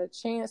I had a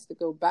chance to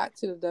go back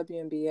to the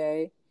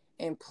WNBA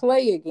and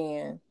play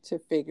again to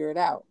figure it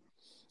out.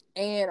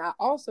 And I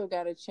also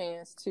got a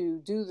chance to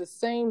do the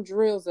same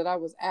drills that I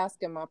was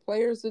asking my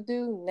players to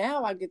do.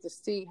 Now I get to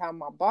see how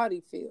my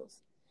body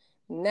feels.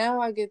 Now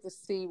I get to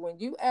see when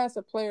you ask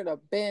a player to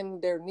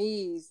bend their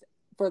knees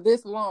for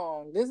this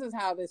long, this is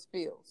how this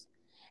feels.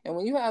 And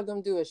when you have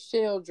them do a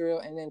shell drill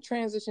and then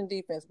transition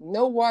defense,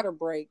 no water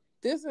break,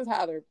 this is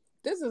how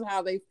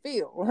they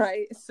feel,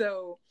 right?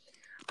 So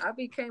I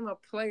became a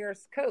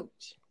player's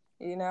coach,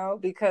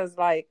 because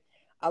like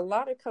a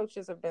lot of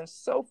coaches have been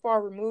so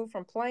far removed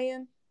from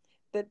playing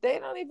that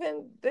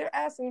they're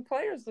asking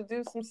players to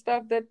do some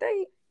stuff that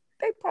they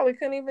probably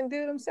couldn't even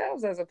do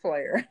themselves as a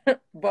player.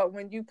 But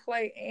when you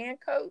play and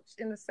coach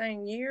in the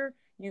same year,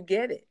 you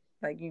get it.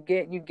 Like you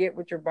get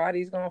what your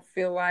body's going to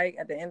feel like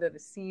at the end of the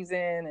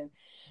season. And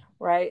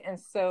right. And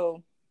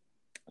so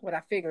what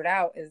I figured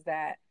out is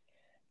that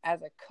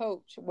as a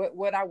coach,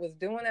 what I was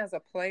doing as a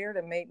player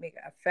to make me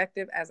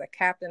effective as a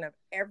captain of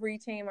every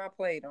team I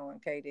played on,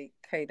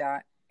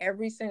 K-Dot,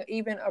 every single,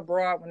 even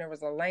abroad when there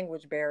was a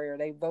language barrier,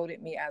 they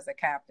voted me as a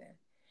captain.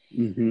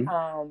 Mm-hmm.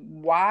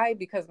 Why?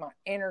 Because my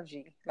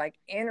energy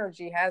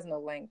has no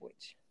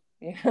language.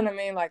 You know what I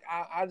mean? Like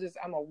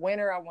I'm a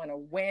winner. I want to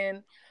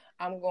win.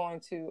 I'm going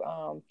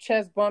to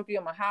chest bump you.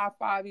 I'm gonna high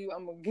five you.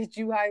 I'm gonna get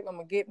you hype. I'm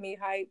gonna get me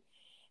hype.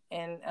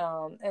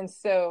 And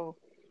so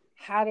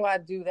how do I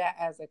do that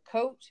as a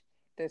coach?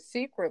 The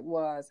secret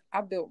was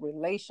I built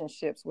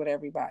relationships with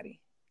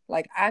everybody.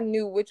 Like I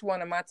knew which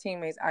one of my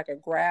teammates I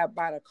could grab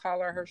by the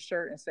collar of her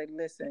shirt and say,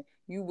 listen,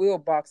 you will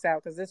box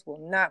out because this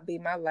will not be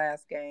my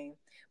last game.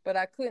 But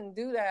I couldn't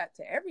do that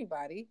to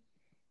everybody.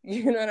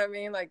 You know what I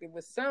mean? Like it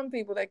was some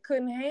people that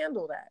couldn't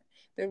handle that.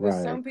 There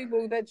was some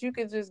people that you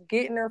could just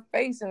get in their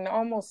face and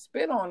almost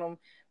spit on them,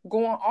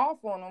 going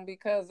off on them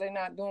because they're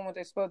not doing what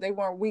they're supposed. They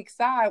weren't weak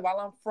side while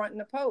I'm fronting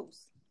the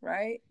post,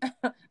 right?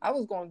 I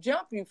was going to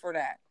jump you for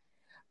that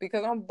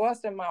because I'm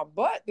busting my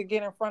butt to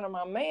get in front of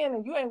my man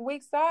and you ain't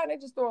weak side. They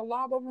just throw a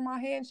lob over my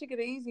head and she get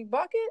an easy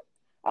bucket.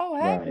 Oh,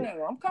 heck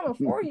no, I'm coming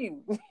for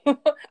you.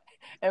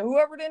 And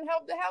whoever didn't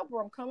help the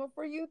helper, I'm coming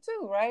for you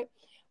too, right?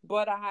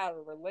 But I had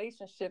a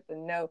relationship to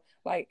know,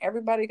 like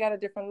everybody got a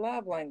different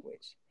love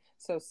language.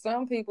 So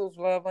some people's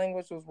love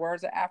language was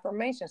words of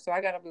affirmation. So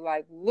I got to be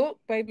like, look,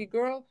 baby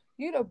girl,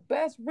 you the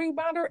best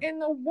rebounder in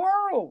the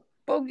world.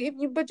 But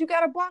you got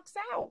to box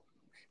out.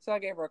 So I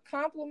gave her a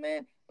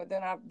compliment, but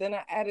then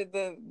I added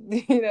the,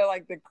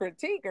 like the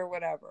critique or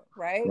whatever,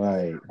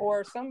 right?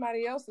 Or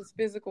somebody else's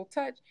physical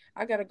touch.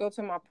 I got to go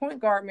to my point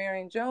guard,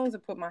 Marion Jones,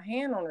 and put my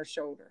hand on her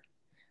shoulder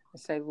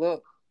and say,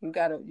 look, you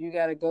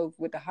gotta go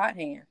with the hot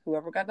hand.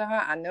 Whoever got the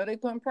hot, I know they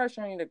putting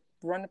pressure on you to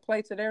run the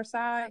play to their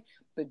side,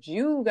 but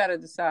you gotta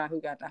decide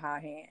who got the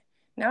hot hand.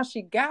 Now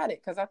she got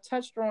it because I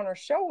touched her on her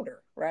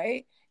shoulder,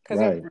 right?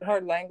 Because her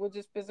language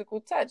is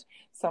physical touch.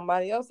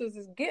 Somebody else's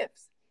is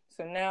gifts.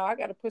 So now I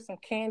got to put some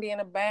candy in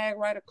a bag,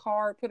 write a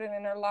card, put it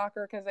in their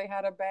locker because they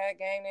had a bad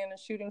game in a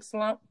shooting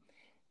slump.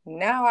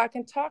 Now I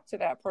can talk to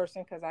that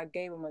person because I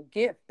gave them a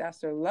gift. That's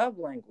their love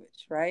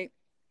language, right?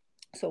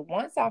 So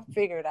once I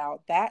figured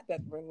out that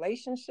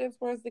relationships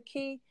was the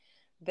key,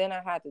 then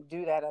I had to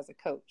do that as a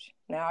coach.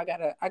 Now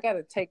I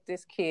gotta take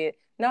this kid,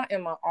 not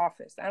in my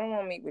office. I don't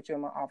want to meet with you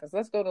in my office.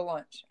 Let's go to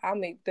lunch. I'll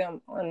meet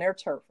them on their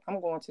turf. I'm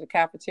going to the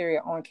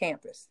cafeteria on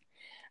campus.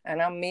 And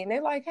I'm meeting,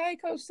 they're like, hey,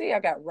 Coach C, I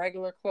got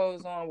regular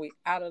clothes on. We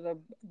out of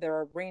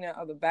the arena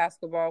of the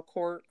basketball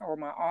court or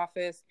my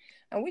office.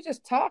 And we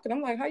just talking.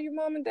 I'm like, how your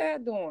mom and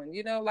dad doing?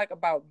 Like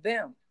about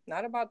them.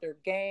 Not about their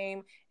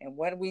game and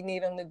what we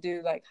need them to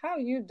do. Like, how are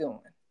you doing?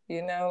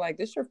 Like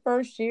this your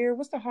first year.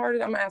 What's the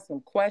hardest? I'm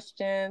asking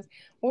questions.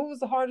 What was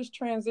the hardest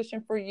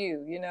transition for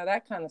you?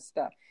 That kind of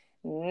stuff.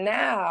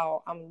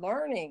 Now I'm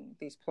learning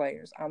these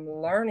players. I'm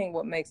learning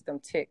what makes them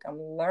tick.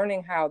 I'm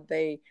learning how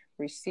they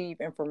receive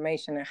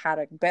information and how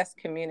to best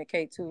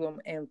communicate to them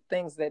and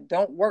things that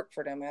don't work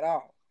for them at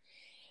all.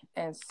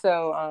 And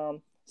so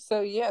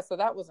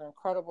that was an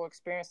incredible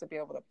experience to be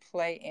able to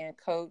play and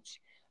coach.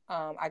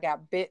 I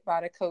got bit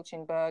by the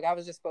coaching bug. I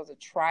was just supposed to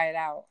try it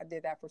out. I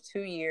did that for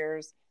 2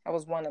 years. I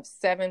was one of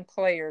 7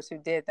 players who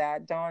did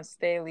that. Dawn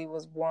Staley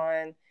was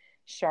one.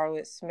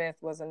 Charlotte Smith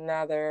was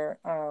another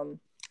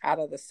out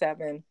of the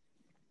 7.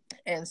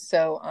 And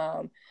so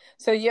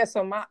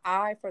my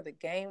eye for the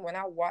game, when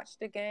I watched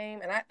the game,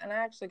 and I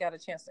actually got a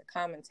chance to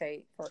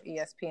commentate for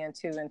ESPN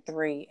 2 and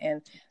 3,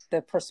 and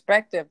the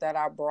perspective that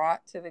I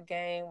brought to the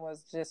game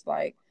was just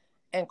like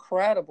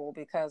incredible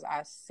because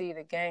I see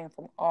the game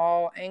from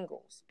all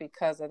angles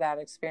because of that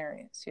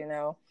experience,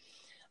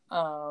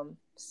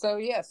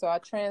 So I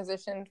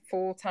transitioned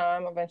full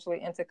time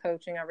eventually into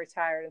coaching. I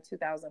retired in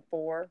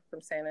 2004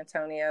 from San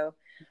Antonio.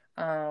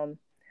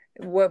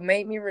 What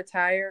made me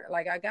retire,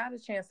 like I got a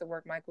chance to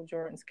work Michael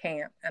Jordan's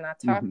camp, and I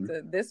talked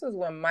to, this was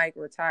when Mike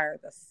retired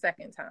the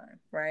second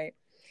time, right?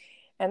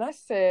 And I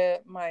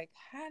said, Mike,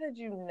 how do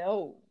you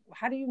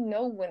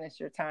know when it's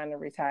your time to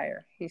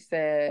retire? He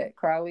said,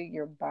 Crowley,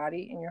 your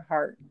body and your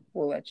heart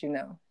will let you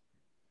know.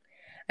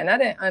 And I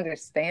didn't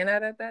understand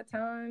that at that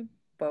time,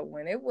 but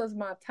when it was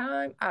my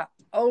time, I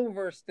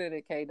overstood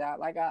it, K-Dot.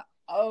 Like I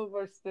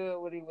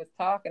overstood what he was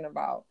talking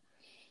about.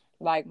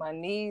 Like my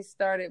knees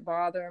started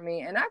bothering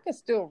me, and I could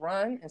still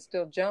run and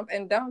still jump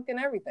and dunk and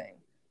everything.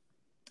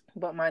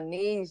 But my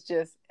knees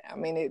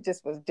it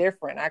just was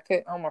different. I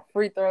could, on my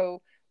free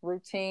throw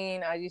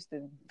routine, I used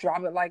to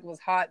drop it like it was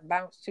hot,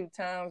 bounce 2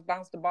 times,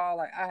 bounce the ball.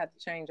 Like I had to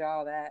change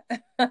all that,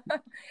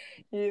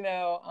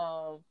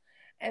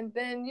 and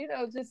then,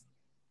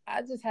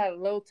 I just had a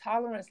low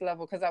tolerance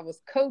level because I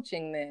was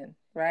coaching then,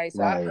 right?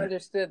 So I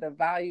understood the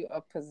value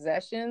of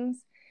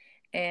possessions.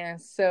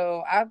 And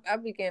so I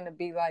began to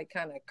be like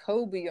kind of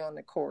Kobe on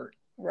the court,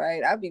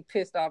 right? I'd be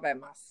pissed off at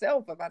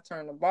myself if I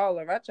turned the ball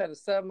over. I try to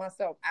sub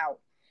myself out.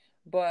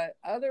 But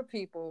other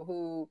people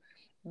who,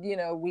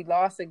 we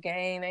lost a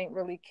game, ain't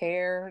really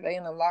care. They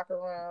in the locker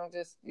room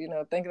just,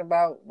 thinking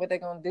about what they're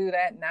going to do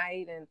that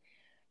night. And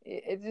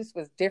it just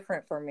was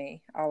different for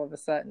me all of a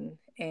sudden.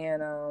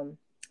 And,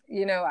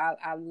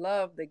 I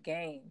love the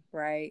game,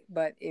 right?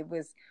 But it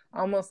was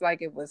almost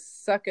like it was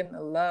sucking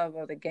the love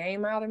of the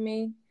game out of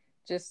me.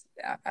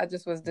 I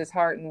just was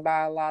disheartened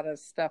by a lot of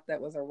stuff that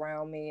was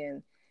around me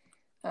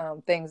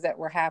and things that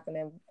were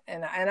happening,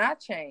 and I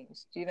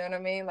changed. You know what I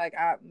mean? Like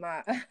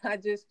I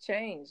just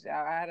changed.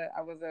 I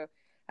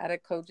had a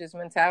coach's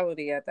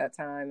mentality at that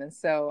time, and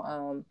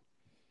so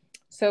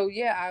it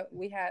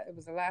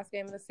was the last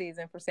game of the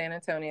season for San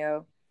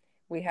Antonio,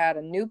 we had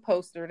a new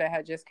poster that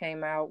had just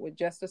came out with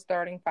just the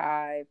starting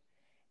five.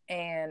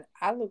 And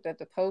I looked at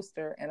the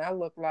poster and I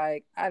looked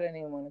like I didn't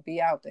even want to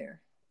be out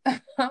there. I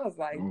was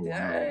like,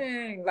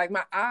 dang, wow. Like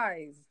my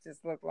eyes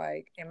just look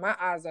like, and my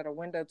eyes are the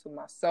window to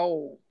my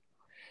soul.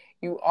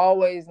 You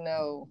always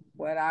know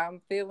what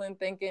I'm feeling,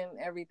 thinking,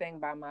 everything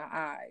by my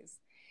eyes.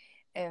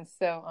 And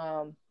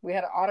so we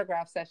had an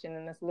autograph session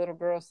and this little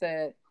girl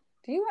said,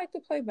 do you like to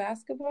play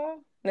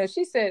basketball? No,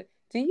 she said,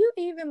 do you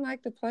even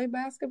like to play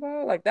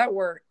basketball? Like that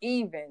word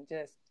even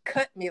just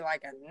cut me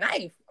like a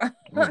knife. I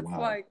was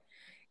like,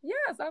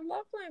 yes, I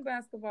love playing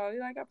basketball.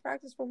 Like I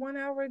practice for 1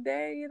 hour a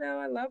day. You know,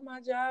 I love my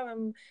job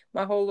and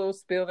my whole little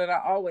spiel that I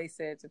always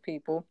said to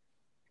people.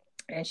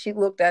 And she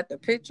looked at the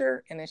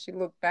picture and then she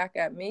looked back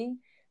at me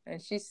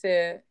and she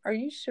said, are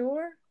you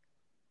sure?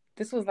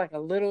 This was like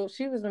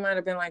she might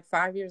have been like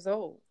 5 years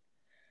old.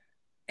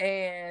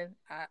 And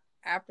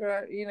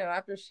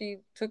after she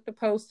took the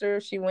poster,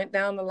 she went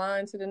down the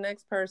line to the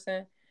next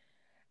person.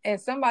 And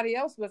somebody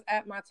else was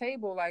at my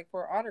table, like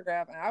for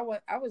autograph, and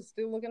I was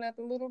still looking at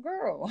the little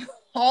girl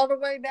all the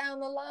way down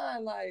the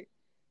line. Like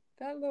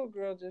that little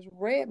girl just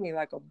read me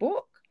like a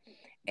book.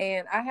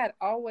 And I had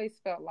always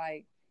felt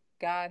like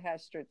God had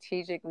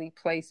strategically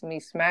placed me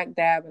smack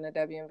dab in the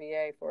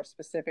WNBA for a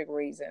specific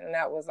reason, and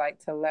that was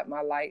like to let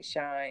my light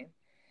shine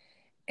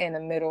in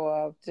the middle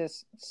of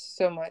just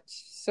so much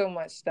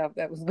stuff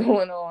that was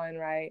going on,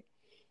 right?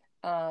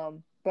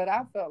 But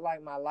I felt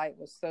like my light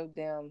was so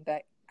dim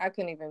that I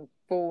couldn't even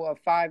fool a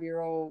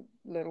 5-year-old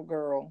little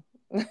girl.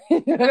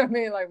 You know what I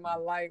mean? Like my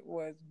light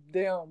was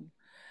dim.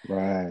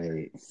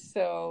 Right.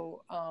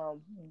 So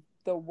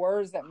the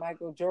words that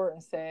Michael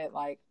Jordan said,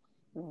 like,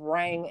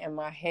 rang in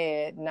my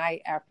head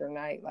night after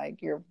night.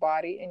 Like your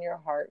body and your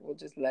heart will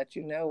just let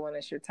you know when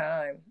it's your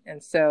time.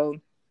 And so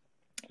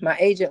my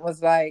agent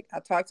was like, I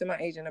talked to my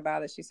agent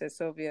about it. She said,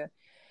 Sylvia,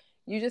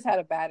 you just had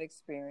a bad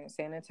experience.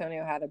 San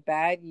Antonio had a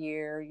bad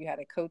year. You had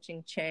a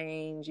coaching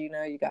change. You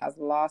know, you guys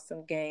lost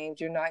some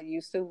games. You're not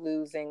used to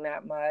losing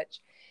that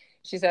much.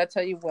 She said, I'll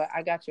tell you what,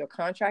 I got you a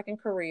contract in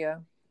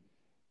Korea,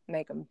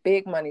 making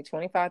big money,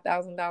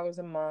 $25,000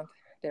 a month.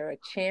 They're a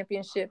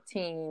championship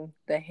team.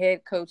 The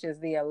head coach is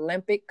the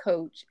Olympic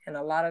coach, and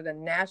a lot of the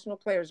national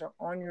players are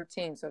on your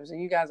team. So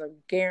you guys are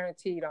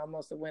guaranteed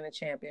almost to win a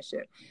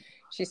championship.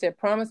 She said,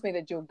 promise me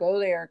that you'll go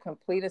there,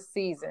 complete a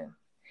season.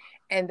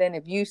 And then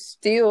if you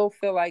still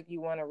feel like you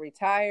want to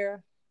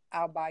retire,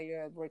 I'll buy you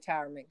a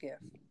retirement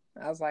gift.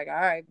 I was like, all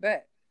right,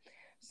 bet.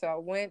 So I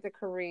went to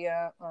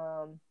Korea,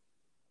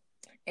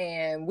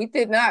 and we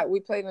played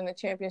in the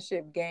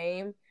championship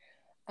game.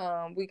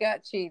 We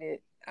got cheated.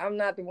 I'm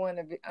not one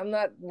of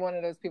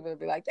those people that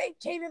be like, they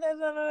cheated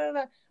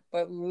us,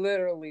 but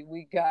literally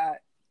we got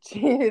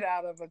cheated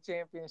out of a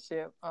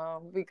championship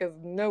because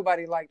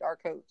nobody liked our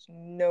coach.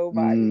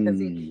 Nobody. Because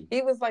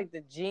he was like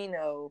the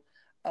Geno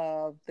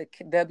of the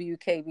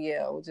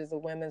WKBL, which is the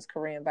Women's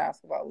Korean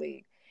Basketball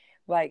League.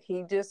 Like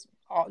he just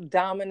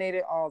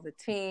dominated all the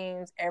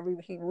teams.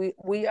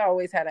 We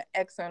always had an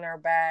X on our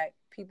back.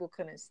 People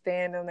couldn't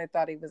stand him. They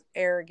thought he was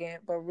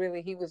arrogant, but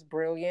really he was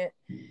brilliant,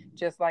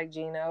 just like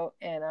Geno.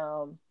 And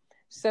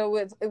so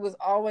it was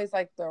always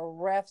like the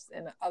refs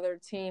and the other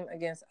team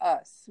against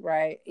us,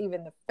 right?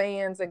 Even the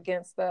fans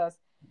against us.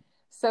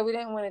 So we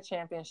didn't win a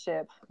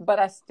championship, but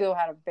I still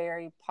had a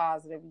very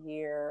positive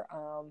year.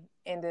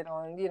 Ended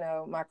on,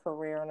 my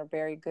career on a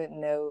very good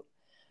note.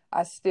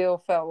 I still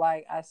felt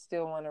like I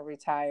still want to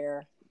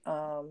retire.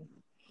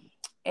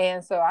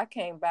 And so I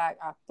came back.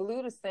 I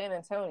flew to San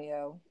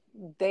Antonio.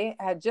 They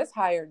had just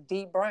hired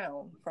Dee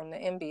Brown from the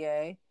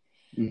NBA.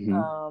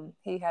 Mm-hmm.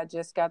 He had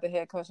just got the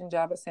head coaching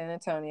job at San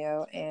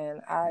Antonio,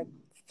 and I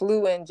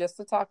flew in just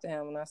to talk to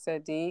him. And I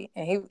said, D,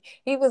 and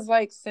he was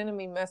like sending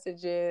me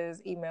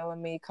messages,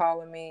 emailing me,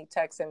 calling me,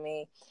 texting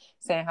me,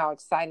 saying how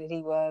excited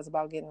he was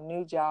about getting a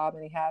new job,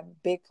 and he had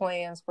big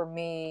plans for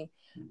me.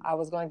 I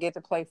was going to get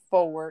to play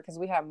forward because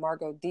we had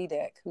Margot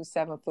Dudek, who's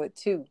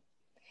 7'2".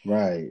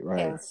 Right.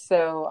 And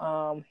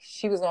so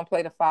she was going to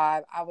play the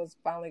 5. I was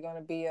finally going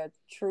to be a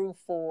true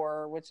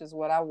 4, which is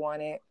what I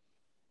wanted.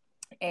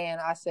 And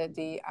I said,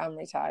 D, I'm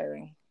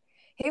retiring.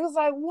 He was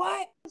like,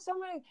 what? He's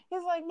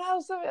like,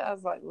 no. I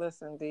was like,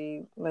 listen,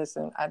 D,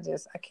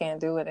 I can't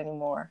do it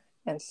anymore.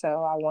 And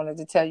so I wanted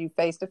to tell you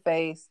face to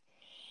face.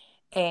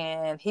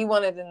 And he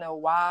wanted to know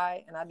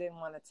why. And I didn't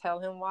want to tell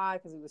him why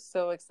because he was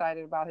so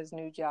excited about his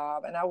new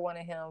job. And I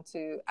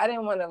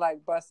didn't want to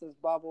like bust his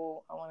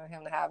bubble. I wanted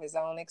him to have his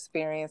own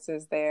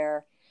experiences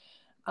there.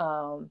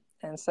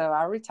 And so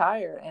I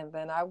retired, and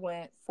then I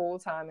went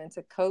full-time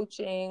into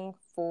coaching.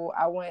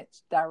 I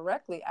went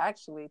directly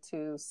actually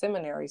to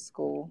seminary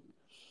school.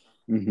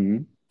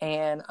 Mm-hmm.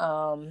 And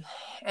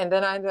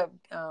then I ended up,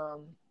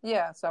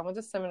 so I went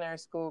to seminary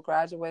school,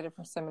 graduated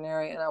from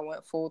seminary, and I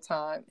went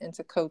full-time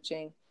into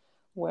coaching,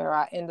 where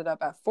I ended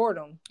up at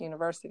Fordham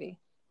University,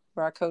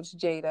 where I coached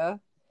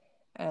Jada.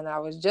 And I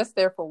was just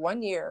there for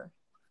 1 year,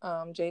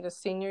 Jada's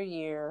senior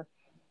year.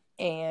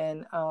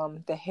 And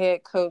the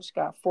head coach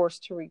got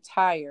forced to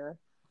retire.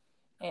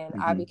 And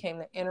I became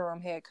the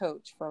interim head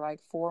coach for like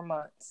 4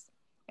 months.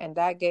 And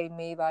that gave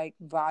me like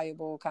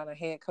valuable kind of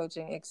head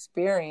coaching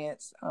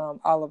experience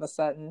all of a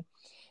sudden.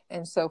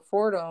 And so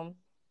Fordham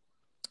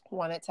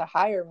wanted to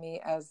hire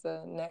me as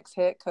the next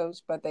head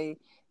coach, but they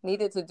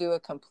needed to do a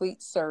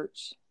complete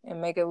search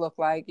and make it look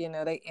like, you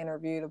know, they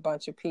interviewed a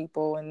bunch of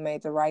people and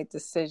made the right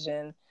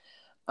decision.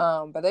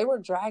 But they were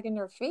dragging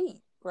their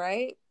feet,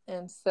 right?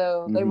 And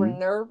so they were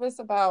nervous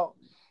about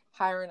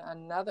hiring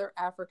another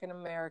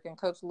African-American.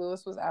 Coach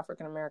Lewis was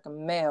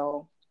African-American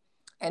male.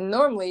 And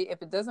normally,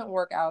 if it doesn't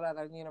work out at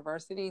a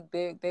university,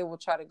 they will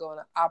try to go in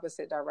the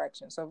opposite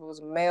direction. So if it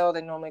was male,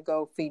 they normally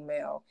go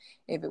female.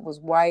 If it was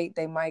white,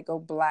 they might go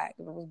black.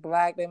 If it was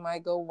black, they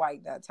might go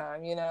white that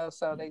time, you know.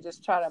 So they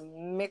just try to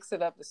mix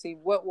it up to see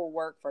what will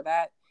work for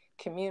that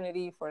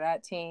community, for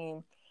that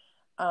team.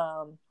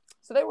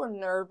 So they were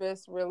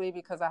nervous, really,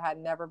 because I had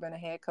never been a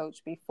head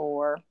coach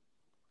before.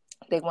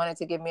 They wanted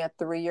to give me a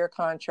 3-year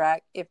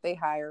contract if they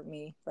hired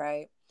me,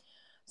 right?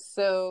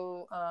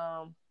 So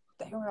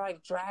they were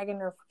like dragging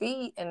their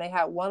feet, and they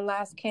had one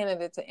last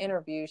candidate to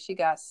interview. She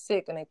got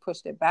sick and they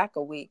pushed it back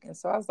a week. And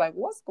so I was like,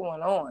 what's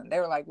going on?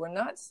 They were like, we're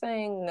not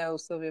saying no,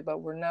 Sylvia, but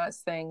we're not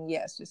saying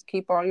yes. Just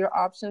keep all your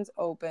options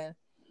open.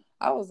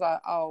 I was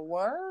like, oh,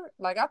 word?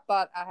 Like, I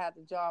thought I had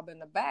the job in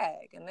the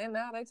bag. And then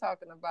now they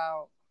talking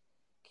about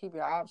keep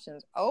your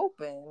options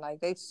open. Like,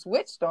 they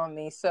switched on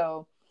me.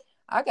 So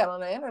I got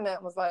on the internet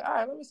and was like, all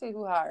right, let me see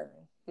who hiring.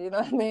 You know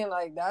what I mean?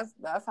 Like, that's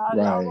how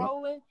y'all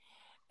rolling.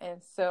 And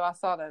so I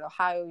saw that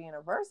Ohio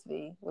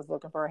University was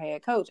looking for a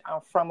head coach. I'm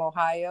from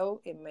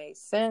Ohio. It made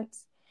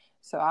sense.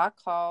 So I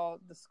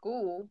called the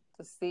school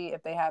to see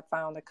if they had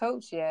found a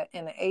coach yet.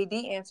 And the AD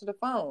answered the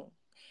phone.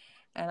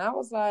 And I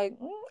was like,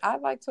 I'd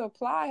like to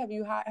apply. Have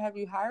you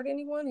hired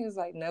anyone? He was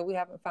like, no, we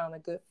haven't found a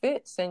good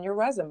fit. Send your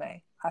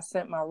resume. I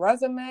sent my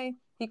resume.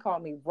 He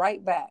called me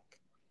right back.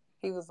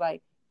 He was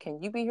like,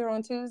 can you be here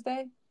on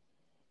Tuesday?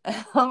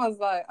 And I was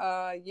like,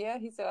 yeah.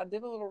 He said, I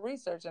did a little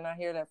research and I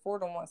hear that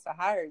Fordham wants to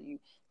hire you.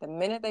 The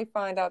minute they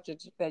find out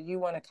that you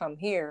want to come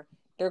here,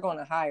 they're going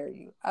to hire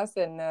you. I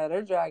said, no,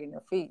 they're dragging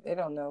their feet. They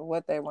don't know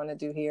what they want to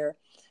do here.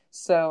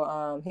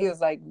 So he was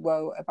like,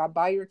 well, if I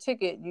buy your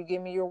ticket, you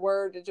give me your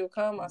word that you'll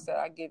come? I said,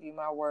 I give you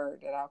my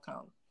word that I'll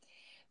come.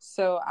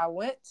 So I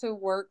went to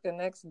work the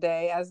next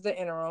day as the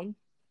interim,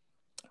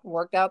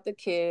 worked out the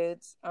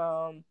kids,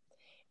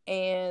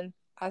 and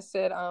I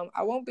said,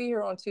 I won't be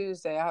here on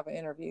Tuesday. I have an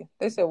interview.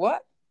 They said,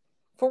 what?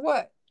 For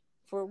what?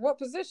 For what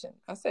position?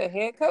 I said,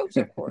 head coach,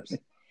 of course.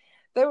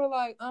 They were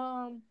like,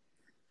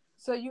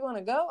 so you want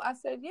to go? I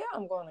said, yeah,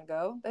 I'm going to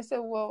go. They said,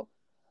 well,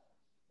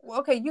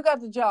 okay, you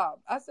got the job.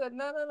 I said,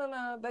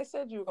 no. They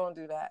said you were going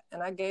to do that.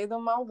 And I gave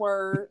them my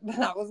word that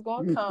I was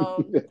going to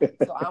come.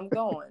 So I'm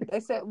going. They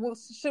said, well,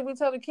 should we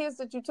tell the kids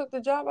that you took the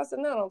job? I said,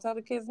 no, don't tell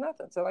the kids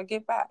nothing until I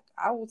get back.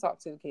 I will talk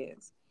to the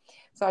kids.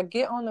 So I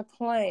get on the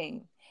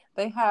plane.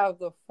 They have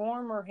the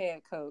former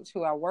head coach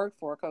who I worked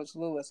for, Coach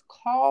Lewis,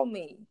 call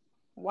me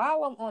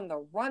while I'm on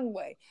the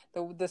runway.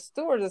 The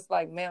steward is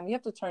like, ma'am, you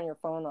have to turn your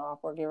phone off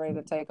or get ready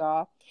to take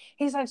off.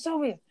 He's like,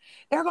 Sylvia,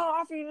 they're going to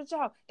offer you the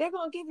job. They're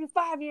going to give you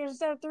 5 years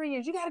instead of 3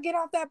 years. You got to get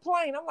off that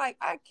plane. I'm like,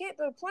 I can't.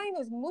 The plane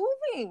is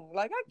moving.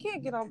 Like, I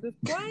can't get off this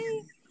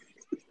plane.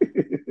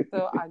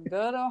 So I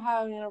go to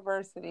Ohio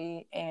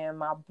University, and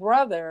my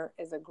brother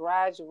is a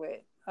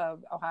graduate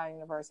of Ohio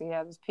University. He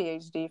has his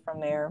PhD from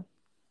there.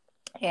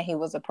 And he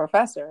was a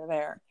professor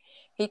there.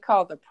 He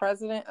called the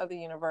president of the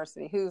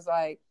university, who's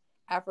like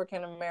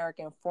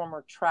African-American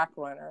former track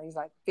runner. He's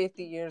like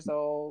 50 years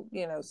old,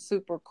 you know,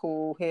 super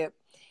cool, hip.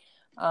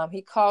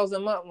 He calls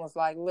him up and was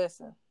like,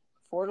 listen,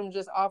 Fordham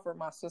just offered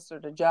my sister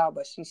the job,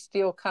 but she's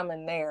still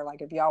coming there.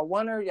 Like, if y'all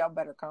want her, y'all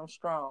better come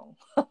strong.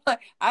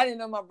 I didn't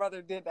know my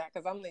brother did that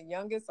because I'm the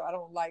youngest, so I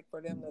don't like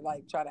for them to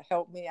like try to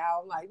help me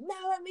out. I'm like,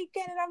 no, let me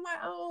get it on my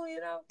own,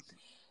 you know.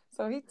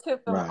 So he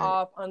tipped them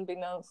off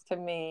unbeknownst to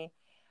me.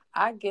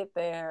 I get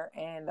there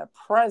and the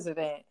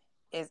president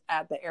is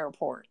at the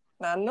airport.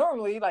 Now,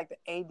 normally, like, the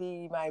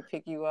AD might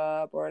pick you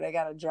up or they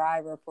got a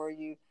driver for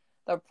you.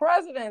 The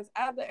president's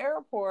at the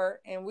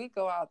airport and we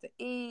go out to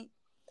eat.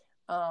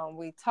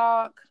 We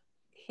talk.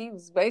 He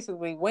was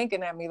basically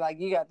winking at me like,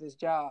 you got this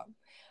job.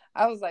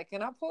 I was like,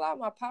 can I pull out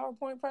my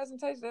PowerPoint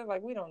presentation? They're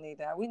like, we don't need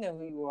that. We know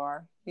who you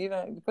are.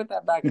 You put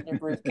that back in your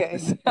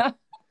briefcase.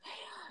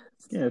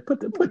 Yeah, put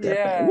that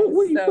back.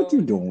 What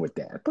you doing with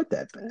that? Put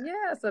that back.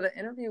 Yeah, so the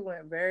interview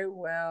went very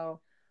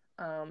well.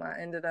 I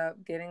ended up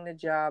getting the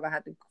job. I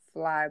had to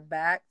fly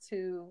back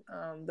to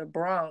the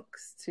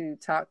Bronx to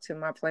talk to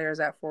my players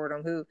at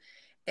Fordham, who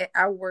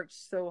I worked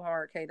so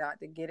hard, K-Dot,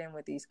 to get in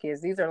with these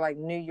kids. These are like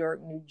New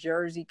York, New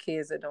Jersey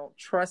kids that don't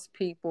trust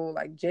people.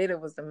 Like, Jada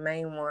was the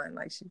main one.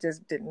 Like, she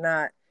just did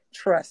not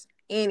trust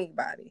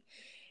anybody.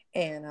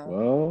 And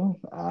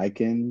well, I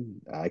can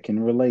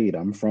relate.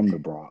 I'm from the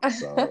Bronx,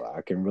 so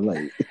I can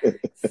relate.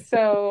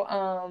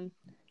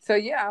 So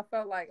yeah, I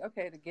felt like,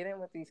 okay, to get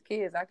in with these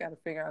kids, I got to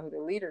figure out who the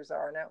leaders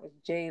are, and that was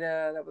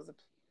Jada.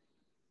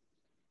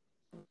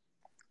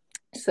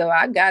 So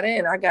I got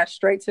in. I got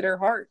straight to their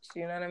hearts.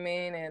 You know what I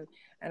mean? And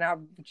And I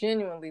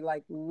genuinely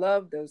like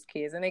loved those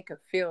kids, and they could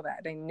feel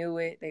that. They knew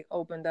it. They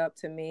opened up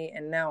to me,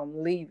 and now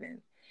I'm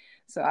leaving.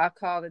 So I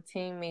called a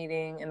team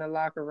meeting in the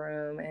locker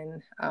room,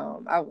 and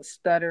I was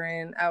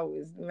stuttering. I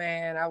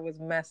was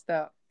messed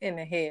up in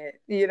the head,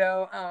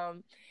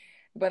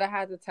 but I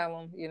had to tell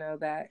them,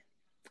 that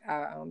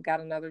I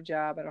got another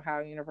job at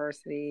Ohio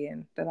University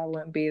and that I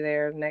wouldn't be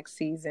there next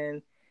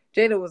season.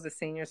 Jada was a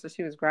senior, so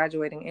she was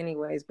graduating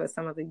anyways, but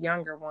some of the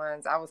younger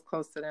ones, I was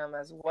close to them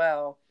as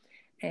well.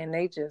 And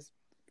they just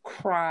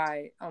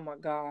cried, oh my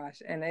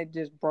gosh, and it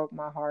just broke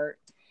my heart.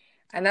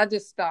 And I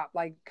just stopped.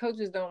 Like,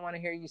 coaches don't want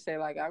to hear you say,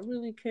 like, I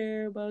really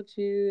care about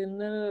you.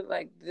 And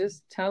like,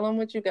 just tell them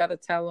what you got to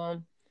tell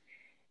them.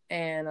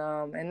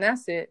 And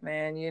that's it,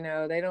 man.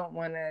 They don't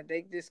want to,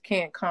 they just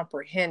can't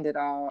comprehend it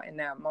all in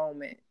that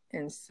moment.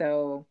 And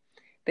so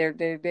they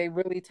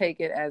really take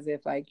it as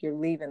if like you're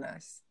leaving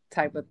us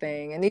type of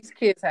thing. And these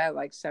kids have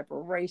like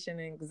separation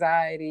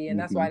anxiety, and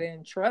that's why I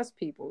didn't trust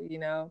people,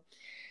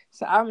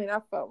 So, I mean, I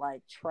felt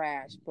like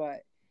trash,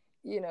 but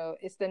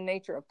it's the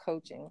nature of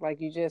coaching.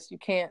 Like you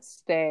can't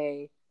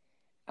stay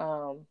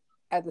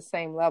at the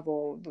same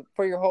level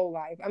for your whole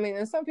life. I mean,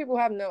 and some people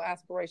have no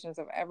aspirations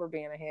of ever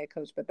being a head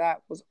coach, but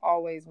that was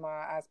always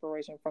my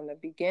aspiration from the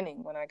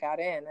beginning when I got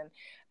in.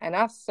 And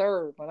I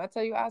served. When I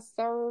tell you I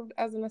served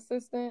as an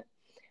assistant,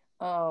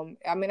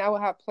 I mean, I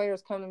would have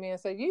players come to me and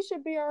say, you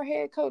should be our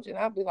head coach. And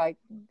I'd be like,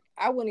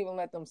 I wouldn't even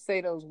let them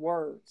say those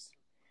words,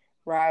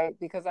 right?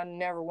 Because I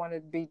never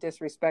wanted to be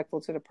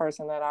disrespectful to the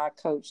person that I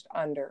coached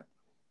under.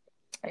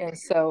 And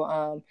so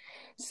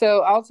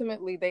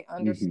ultimately they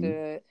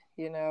understood,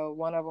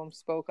 one of them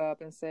spoke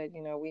up and said,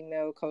 we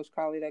know, Coach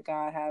Carly, that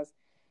God has,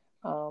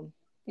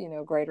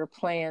 greater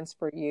plans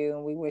for you,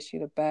 and we wish you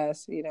the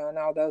best, and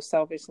although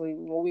selfishly,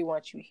 we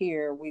want you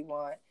here, we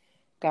want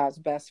God's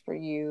best for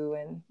you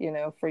and,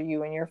 for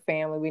you and your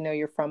family. We know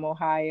you're from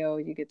Ohio.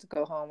 You get to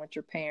go home with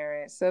your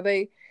parents. So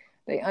they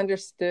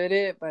understood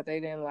it, but they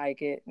didn't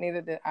like it.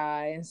 Neither did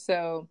I. And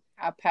so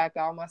I packed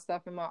all my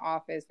stuff in my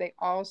office. They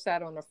all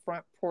sat on the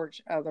front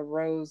porch of the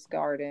Rose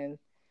Garden,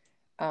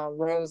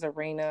 Rose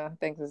Arena, I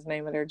think is the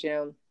name of their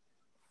gym.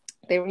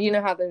 They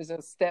were, how there's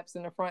those steps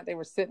in the front. They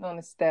were sitting on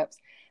the steps.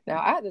 Now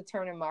I had to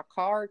turn in my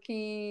car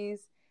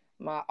keys,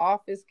 my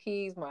office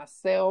keys, my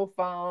cell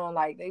phone.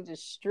 Like they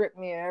just stripped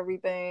me of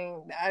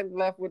everything. I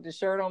left with the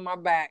shirt on my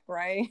back,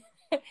 right?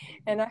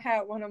 And I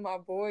had one of my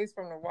boys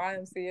from the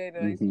YMCA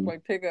that I used to play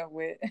pickup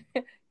with.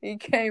 He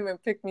came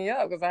and picked me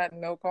up because I had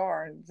no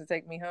car to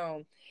take me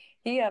home.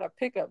 He had a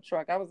pickup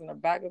truck. I was in the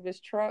back of his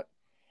truck,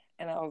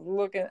 and I was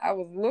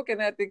looking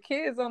at the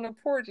kids on the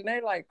porch, and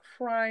they like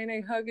crying,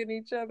 they hugging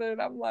each other,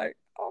 and I'm like,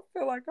 I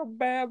feel like a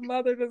bad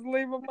mother that's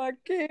leaving my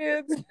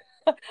kids.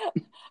 I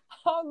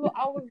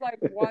was like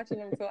watching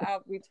them until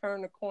we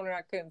turned the corner.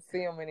 I couldn't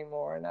see them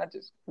anymore, and I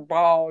just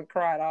bawled and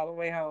cried all the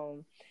way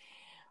home.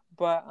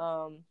 But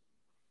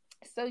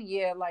so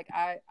yeah, like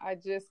I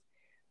just,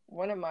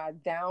 one of my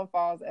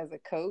downfalls as a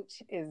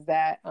coach is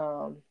that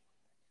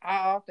I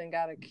often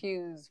got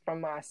accused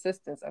from my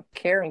assistants of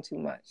caring too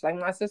much. Like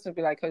my assistants would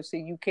be like, Coach, see,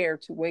 you care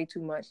way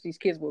too much. These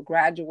kids will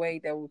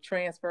graduate, they will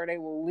transfer, they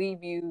will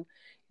leave you.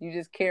 You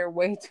just care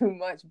way too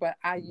much. But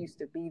I used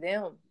to be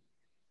them.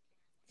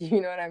 You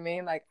know what I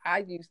mean? Like I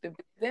used to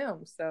be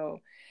them. So,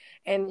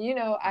 and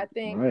I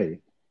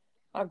think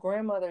my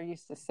grandmother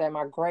used to say,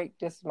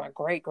 this is my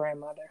great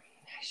grandmother.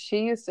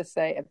 She used to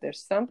say, if there's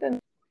something,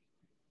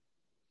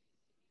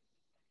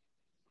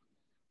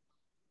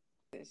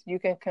 you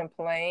can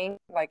complain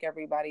like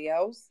everybody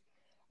else,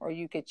 or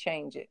you could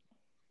change it.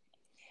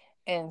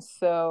 And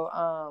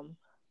so,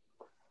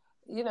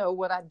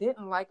 what I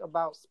didn't like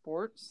about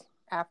sports,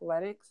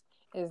 athletics,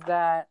 is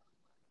that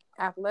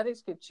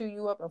athletics could chew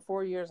you up in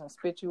 4 years and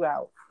spit you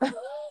out.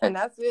 And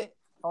that's it.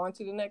 On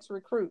to the next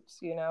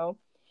recruits,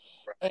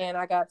 And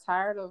I got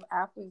tired of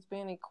athletes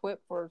being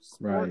equipped for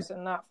sports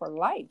and not for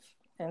life.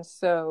 And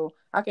so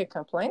I could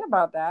complain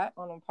about that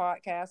on a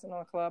podcast and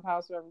on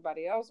Clubhouse with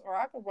everybody else, or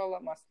I could roll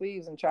up my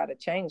sleeves and try to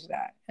change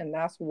that. And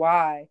that's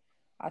why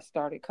I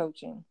started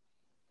coaching.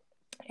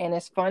 And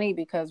it's funny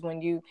because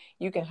when you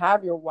can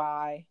have your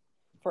why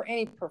for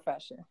any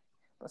profession,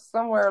 but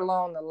somewhere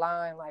along the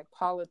line, like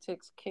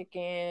politics kick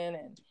in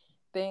and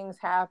things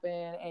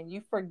happen and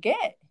you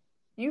forget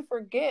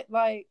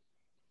like,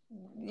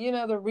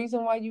 the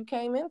reason why you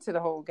came into the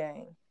whole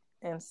game.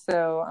 And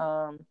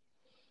so,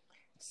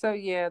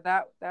 yeah,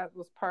 that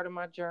was part of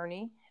my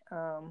journey.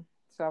 So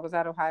I was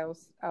at Ohio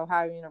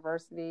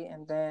University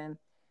and then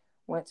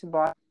went to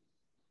Boston.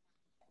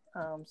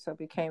 So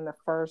became the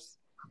first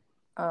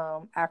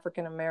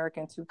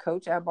African-American to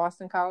coach at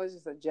Boston College.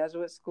 It's a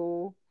Jesuit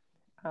school.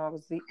 I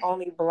was the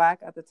only Black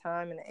at the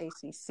time in the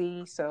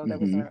ACC. So there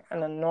was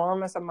an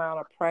enormous amount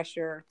of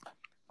pressure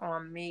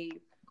on me,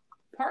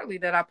 partly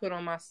that I put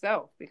on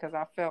myself because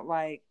I felt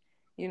like,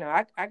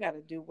 I got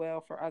to do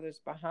well for others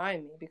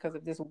behind me, because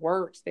if this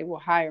works, they will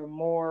hire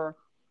more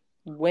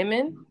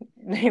women.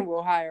 They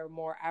will hire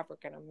more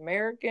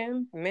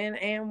African-American men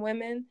and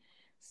women.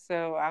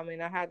 So, I mean,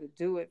 I had to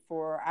do it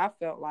I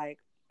felt like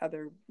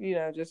other,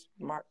 just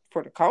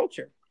for the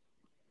culture.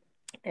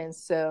 And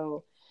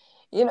so,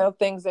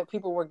 things that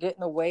people were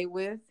getting away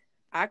with,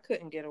 I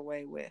couldn't get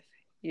away with,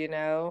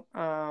 so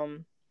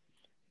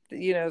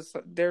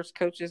there's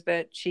coaches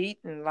that cheat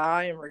and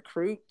lie and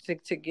recruit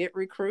to get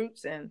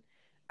recruits. And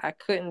I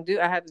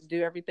had to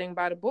do everything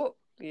by the book,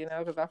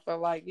 because I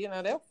felt like,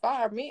 they'll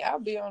fire me. I'll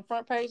be on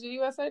front page of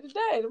USA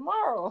Today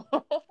tomorrow.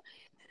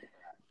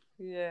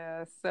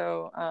 Yeah.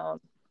 So,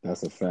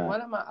 that's a fact.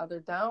 One of my other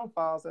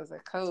downfalls as a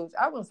coach,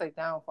 I wouldn't say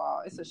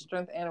downfall, it's a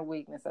strength and a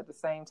weakness at the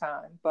same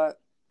time. But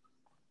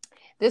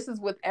this is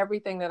with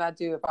everything that I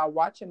do. If I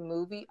watch a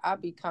movie, I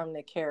become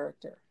the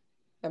character,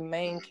 the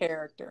main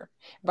character.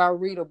 If I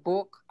read a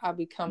book, I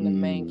become the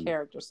main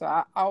character. So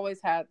I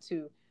always had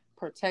to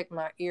protect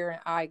my ear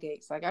and eye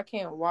gates. Like, I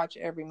can't watch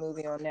every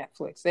movie on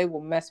Netflix. They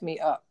will mess me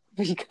up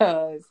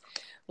because,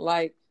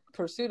 like,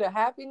 Pursuit of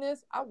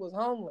Happiness, I was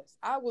homeless.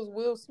 I was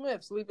Will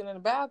Smith sleeping in the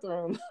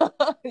bathroom,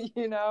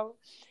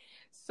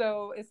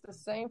 So it's the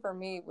same for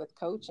me with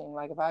coaching.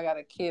 Like, if I got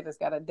a kid that's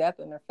got a death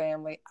in their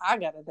family, I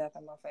got a death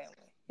in my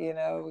family.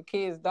 The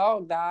kid's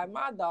dog died,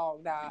 my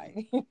dog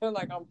died.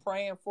 Like, I'm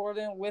praying for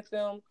them, with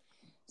them.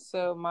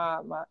 So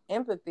my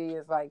empathy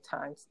is like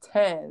times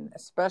 10,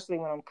 especially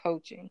when I'm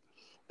coaching,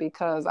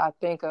 because I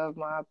think of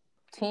my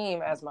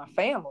team as my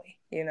family,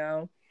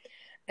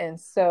 And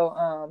so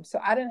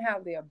I didn't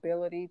have the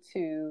ability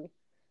to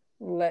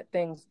let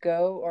things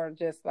go or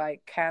just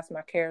like cast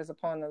my cares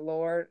upon the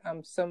Lord.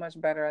 I'm so much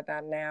better at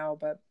that now.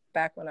 But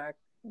back when I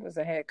was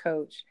a head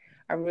coach,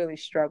 I really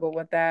struggled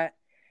with that.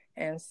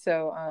 And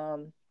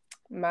so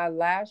my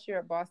last year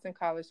at Boston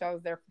College, I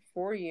was there for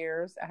 4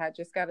 years. I had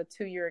just got a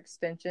 2-year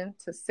extension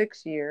to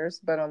 6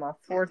 years. But on my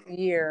 4th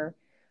year,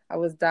 I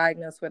was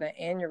diagnosed with an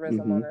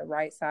aneurysm on the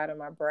right side of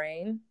my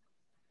brain.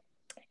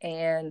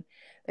 And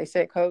they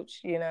said,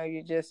 Coach, you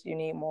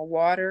need more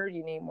water,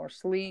 you need more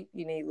sleep,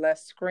 you need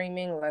less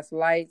screaming, less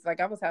lights. Like,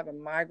 I was having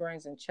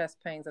migraines and chest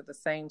pains at the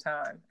same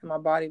time. And my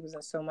body was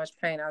in so much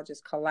pain, I would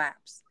just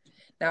collapse.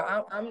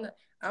 Now,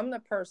 I'm the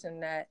person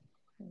that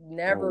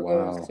never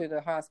goes to the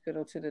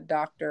hospital, to the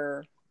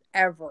doctor,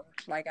 ever.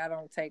 Like, I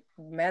don't take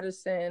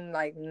medicine,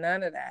 like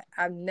none of that.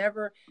 I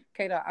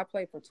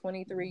played for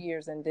 23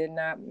 years and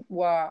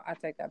I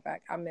take that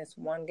back. I missed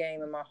one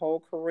game in my whole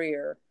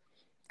career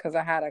because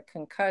I had a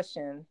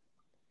concussion.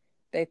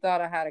 They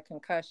thought I had a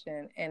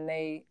concussion, and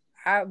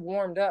I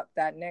warmed up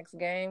that next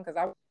game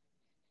because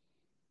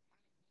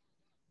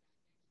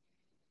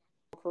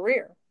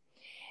career.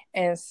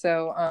 And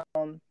so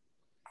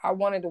I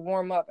wanted to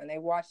warm up, and they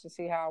watched to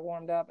see how I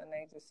warmed up, and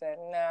they just said,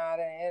 nah,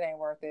 it ain't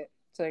worth it.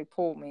 So they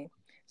pulled me.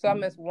 So I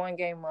missed one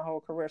game my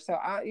whole career. So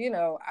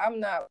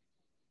I'm not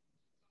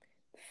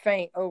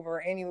faint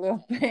over any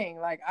little thing.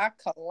 Like, I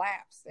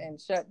collapsed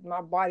and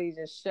my body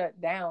just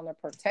shut down to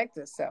protect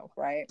itself,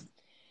 right?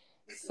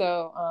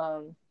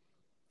 So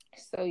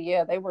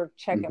yeah, they were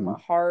checking my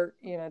heart,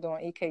 doing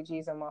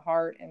EKGs on my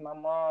heart, and my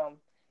mom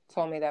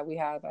told me that we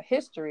have a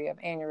history of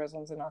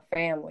aneurysms in our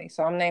family.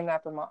 So I'm named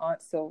after my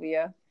Aunt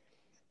Sylvia,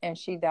 and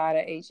she died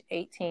at age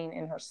 18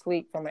 in her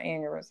sleep from an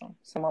aneurysm.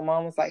 So my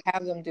mom was like,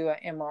 have them do an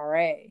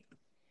MRA,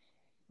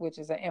 which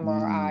is an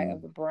MRI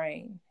of the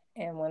brain.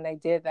 And when they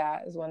did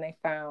that is when they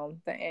found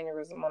the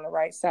aneurysm on the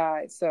right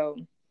side. So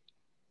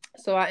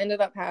I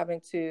ended up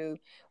having to,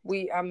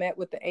 I met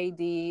with the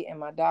AD and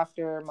my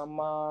doctor, my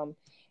mom,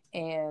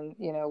 and,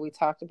 we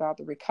talked about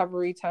the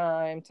recovery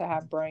time to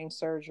have brain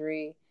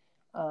surgery.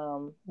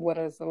 What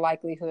is the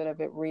likelihood of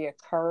it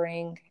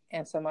reoccurring?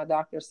 And so my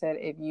doctor said,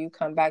 if you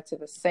come back to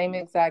the same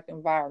exact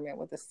environment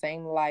with the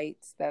same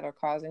lights that are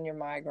causing your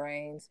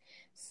migraines,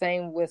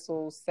 same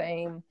whistles,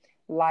 same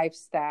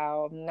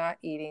lifestyle, not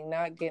eating,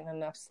 not getting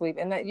enough sleep,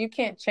 and that you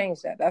can't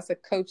change that. That's a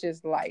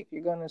coach's life.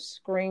 You're going to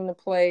scream the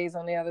plays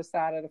on the other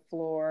side of the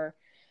floor.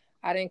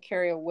 I didn't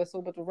carry a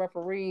whistle, but the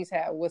referees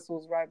had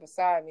whistles right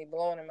beside me,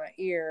 blowing in my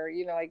ear.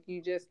 You're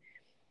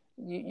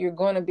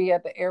going to be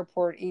at the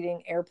airport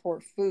eating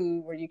airport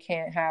food where you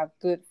can't have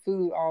good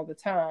food all the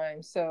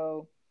time.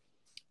 So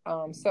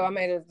I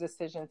made a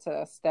decision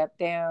to step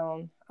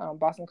down.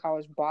 Boston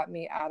College bought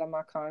me out of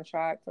my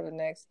contract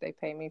they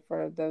paid me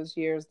for those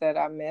years that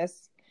I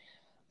missed,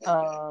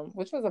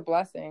 which was a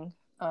blessing.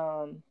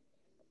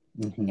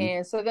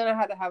 And so then I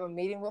had to have a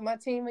meeting with my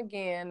team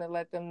again to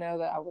let them know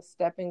that I was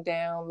stepping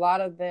down. A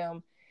lot of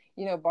them,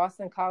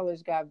 Boston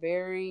College got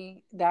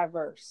very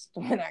diverse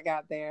when I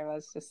got there.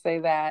 Let's just say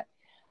that.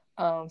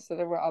 So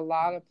there were a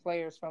lot of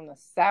players from the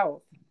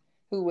South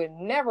who would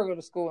never go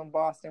to school in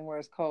Boston where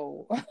it's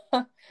cold,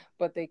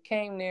 but they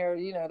came there,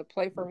 to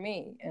play for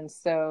me. And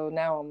so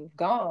now I'm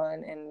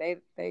gone, and they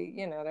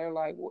they're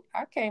like,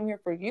 I came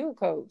here for you,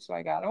 Coach.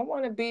 Like, I don't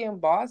want to be in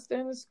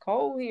Boston. It's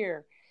cold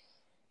here.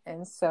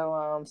 And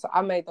so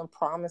I made them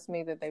promise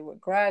me that they would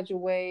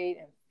graduate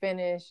and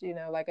finish,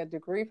 like a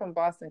degree from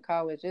Boston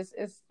College.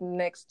 It's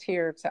next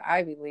tier to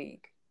Ivy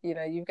League.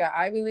 You've got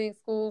Ivy League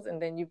schools,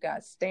 and then you've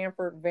got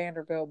Stanford,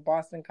 Vanderbilt,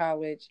 Boston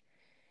College,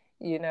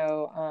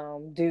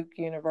 Duke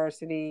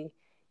University,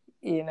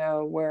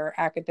 where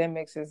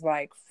academics is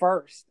like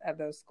first at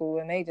those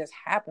schools, and they just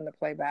happen to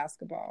play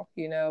basketball,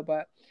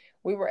 but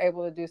we were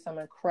able to do some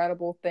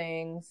incredible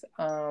things.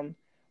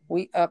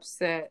 We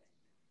upset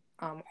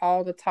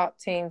all the top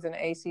teams in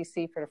the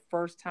ACC for the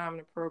first time in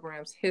the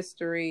program's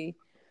history.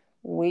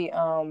 We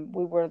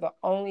were the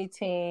only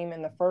team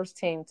and the first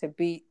team to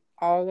beat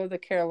all of the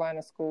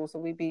Carolina schools. So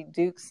we beat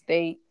Duke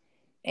State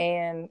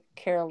and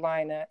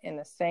Carolina in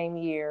the same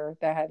year.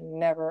 That had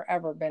never,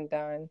 ever been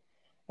done,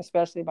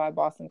 especially by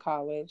Boston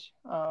College.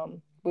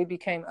 We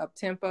became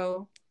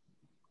up-tempo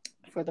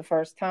for the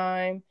first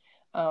time.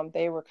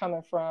 They were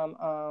coming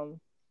from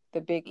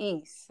the Big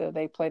East, so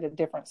they played a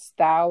different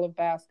style of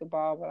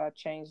basketball, but I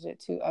changed it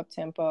to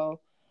up-tempo.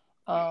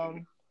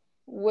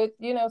 With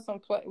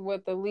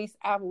with the least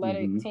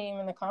athletic team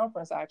in the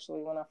conference,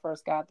 actually, when I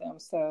first got them.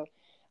 So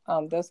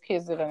those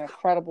kids did an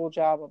incredible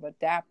job of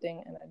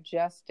adapting and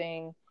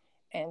adjusting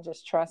and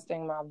just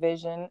trusting my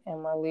vision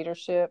and my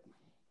leadership.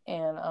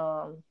 And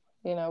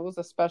it was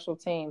a special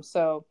team.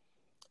 So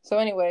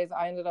anyways,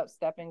 I ended up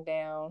stepping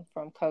down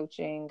from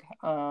coaching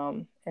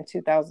in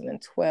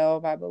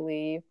 2012, I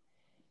believe.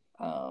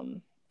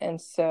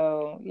 And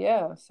so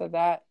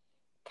that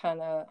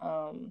kind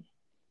of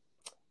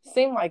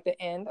seemed like the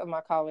end of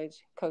my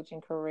college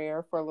coaching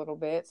career for a little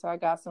bit. So I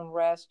got some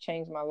rest,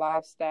 changed my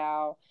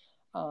lifestyle,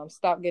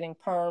 stopped getting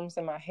perms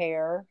in my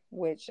hair,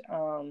 which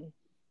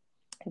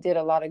did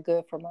a lot of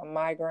good for my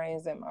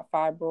migraines and my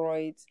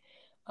fibroids,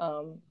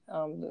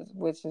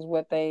 which is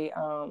what they,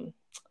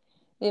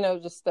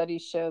 just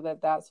studies show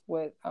that's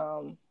what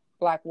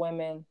Black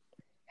women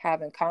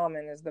have in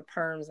common is the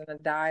perms and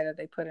the dye that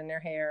they put in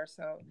their hair.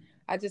 So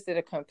I just did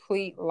a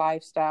complete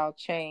lifestyle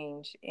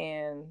change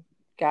and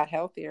got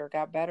healthier,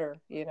 got better.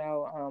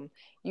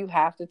 You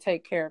have to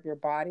take care of your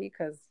body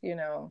because,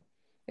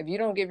 if you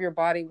don't give your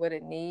body what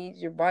it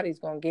needs, your body's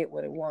going to get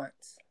what it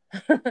wants.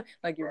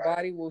 Like your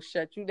body will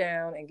shut you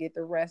down and get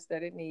the rest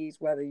that it needs,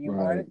 whether you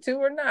want it to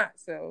or not.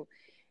 So,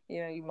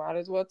 you might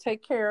as well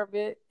take care of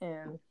it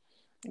and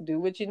do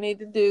what you need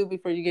to do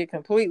before you get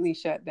completely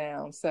shut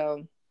down.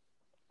 So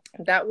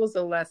that was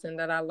a lesson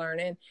that I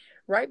learned. And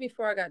right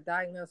before I got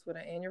diagnosed with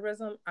an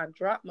aneurysm, I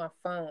dropped my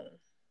phone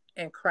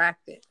and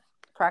cracked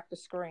the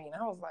screen.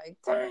 I was like,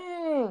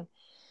 dang.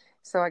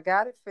 So I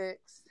got it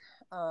fixed.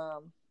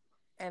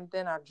 And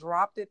then I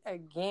dropped it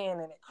again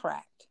and it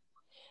cracked.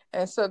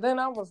 And so then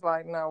I was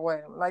like, no,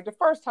 wait. Like the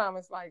first time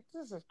it's like,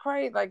 this is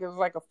crazy. Like it was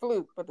like a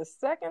fluke. But the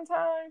second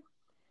time,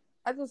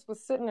 I just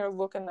was sitting there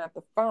looking at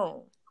the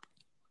phone.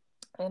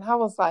 And I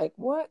was like,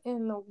 what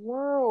in the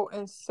world?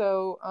 And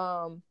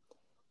so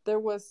there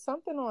was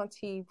something on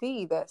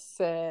TV that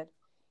said,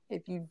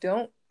 if you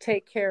don't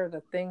take care of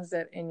the things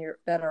that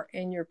are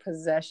in your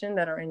possession,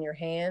 that are in your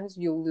hands,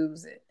 you'll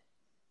lose it.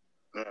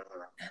 And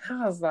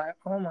I was like,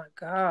 oh my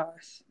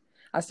gosh.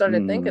 I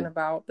started thinking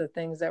about the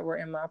things that were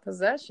in my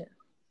possession,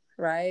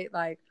 right?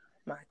 Like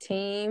my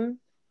team,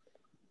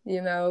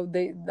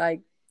 they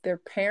like their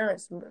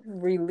parents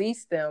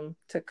released them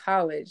to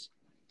college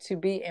to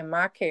be in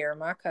my care,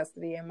 my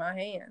custody, in my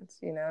hands,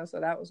 so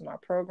that was my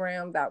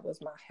program. That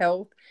was my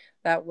health.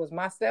 That was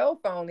my cell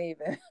phone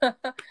even.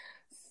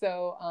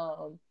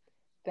 So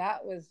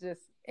that was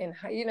just, and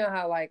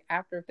how like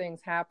after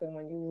things happen,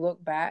 when you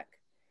look back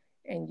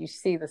and you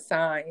see the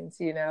signs,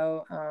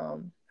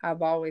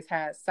 I've always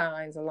had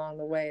signs along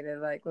the way to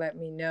like, let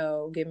me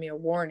know, give me a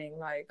warning,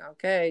 like,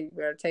 okay, you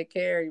better take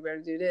care, you better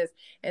do this.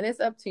 And it's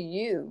up to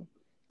you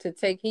to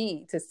take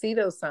heed, to see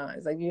those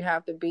signs. Like you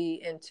have to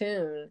be in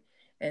tune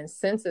and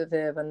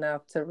sensitive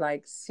enough to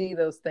like see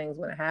those things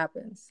when it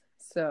happens.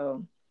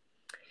 So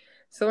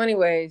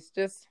anyways,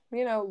 just,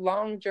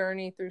 long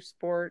journey through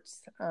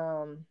sports.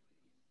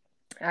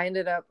 I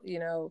ended up,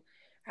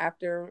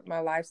 after my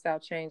lifestyle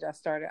change,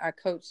 I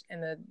coached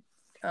in the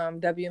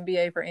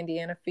WNBA for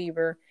Indiana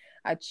Fever.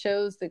 I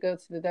chose to go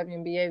to the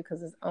WNBA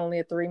because it's only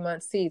a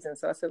 3-month season.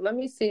 So I said, let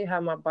me see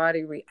how my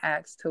body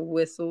reacts to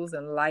whistles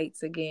and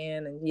lights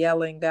again and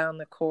yelling down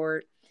the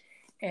court.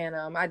 And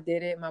I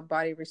did it. My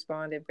body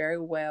responded very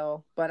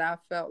well. But I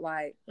felt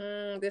like,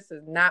 this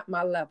is not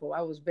my level.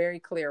 I was very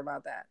clear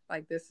about that.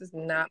 Like, this is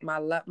not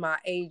my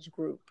age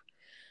group.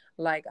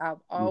 Like, I've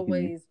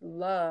always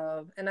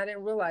loved, and I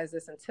didn't realize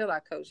this until I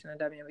coached in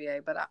the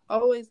WNBA, but I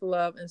always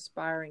love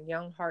inspiring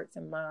young hearts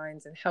and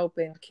minds and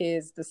helping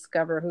kids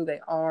discover who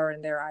they are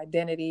and their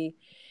identity.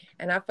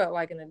 And I felt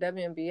like in the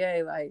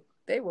WNBA, like,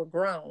 they were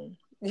grown.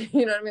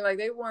 You know what I mean? Like,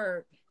 they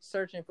weren't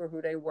searching for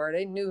who they were.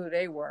 They knew who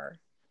they were,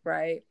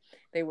 right?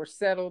 They were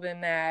settled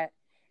in that.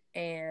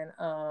 And,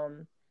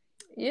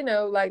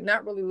 like,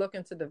 not really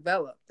looking to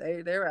develop.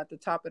 They're at the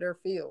top of their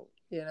field.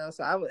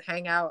 So I would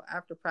hang out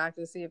after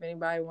practice, see if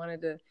anybody wanted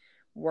to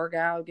work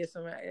out, get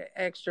some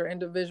extra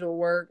individual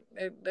work.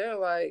 They're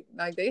like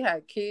they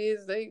had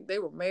kids, they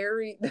were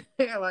married.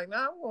 They're like,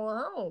 nah, I'm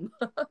going home.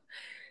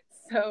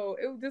 So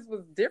it just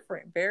was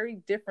different, very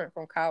different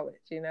from college.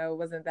 It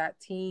wasn't that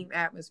team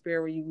atmosphere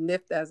where you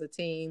lift as a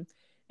team.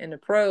 In the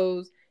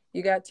pros,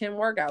 you got 10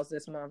 workouts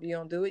this month. You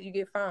don't do it, you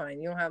get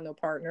fined. You don't have no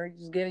partner.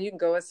 You can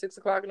go at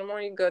 6:00 in the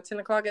morning. You can go at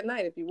 10:00 at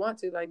night if you want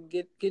to. Like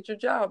get your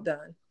job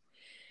done.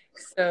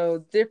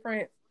 So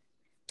different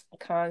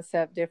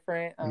concept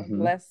different,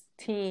 less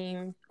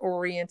team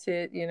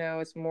oriented,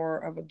 it's more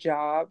of a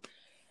job.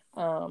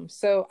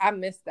 So I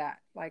miss that.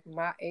 Like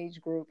my age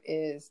group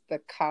is the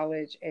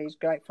college age,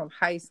 like from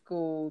high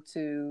school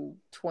to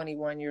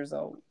 21 years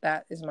old.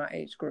 That is my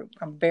age group.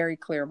 I'm very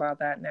clear about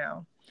that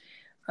now.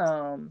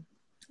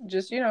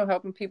 Just,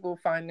 helping people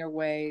find their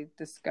way,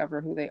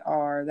 discover who they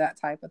are, that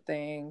type of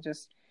thing.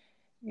 Just,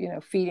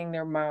 feeding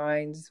their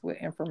minds with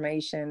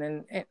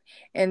information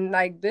and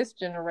like this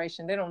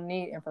generation, they don't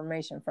need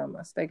information from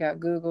us. They got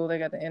Google, they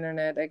got the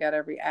internet, they got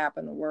every app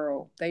in the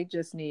world. They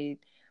just need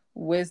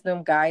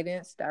wisdom,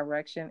 guidance,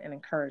 direction, and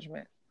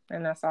encouragement.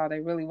 And that's all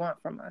they really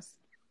want from us.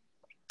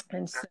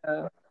 And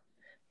so,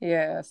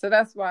 so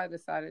that's why I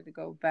decided to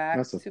go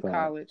back to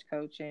college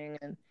coaching.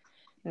 And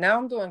now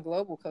I'm doing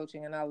global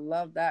coaching, and I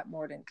love that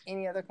more than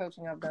any other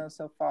coaching I've done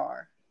so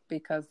far,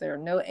 because there are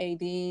no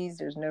ADs,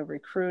 there's no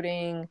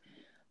recruiting.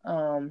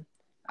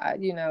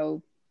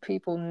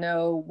 People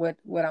know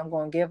what I'm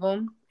going to give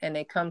them, and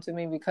they come to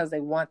me because they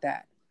want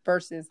that.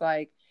 Versus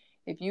like,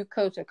 if you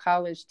coach a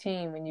college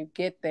team, when you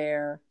get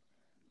there,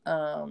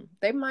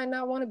 they might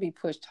not want to be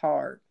pushed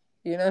hard.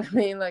 You know what I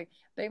mean? Like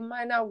they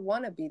might not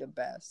want to be the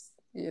best.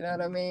 You know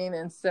what I mean?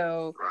 And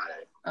so,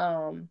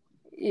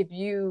 if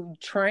you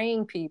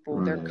train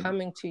people, they're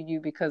coming to you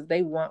because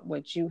they want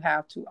what you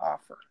have to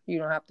offer. You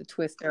don't have to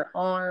twist their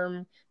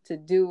arm to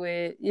do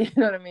it. You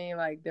know what I mean?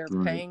 Like they're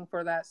paying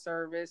for that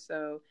service.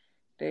 So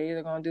they're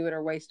either going to do it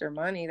or waste their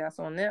money. That's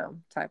on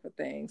them, type of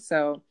thing.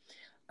 So,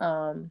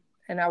 and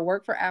I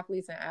work for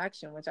Athletes in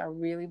Action, which I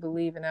really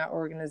believe in that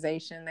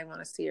organization. They want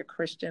to see a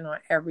Christian on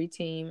every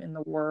team in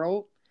the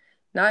world,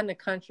 not in the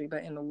country,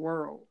 but in the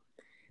world.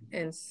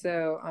 And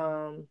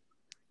so,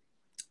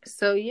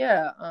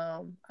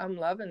 I'm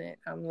loving it.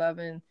 I'm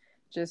loving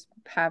just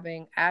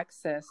having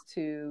access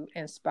to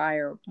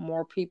inspire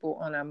more people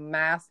on a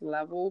mass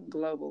level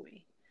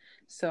globally.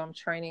 So I'm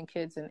training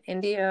kids in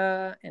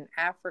India and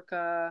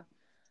Africa,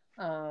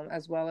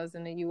 as well as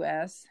in the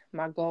US.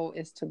 My goal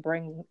is to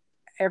bring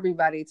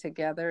everybody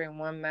together in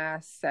one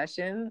mass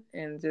session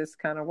and just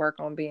kind of work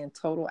on being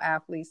total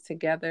athletes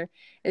together.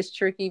 It's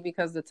tricky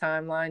because the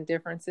timeline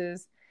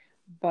differences,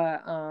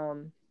 but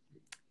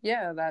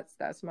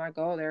that's my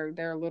goal.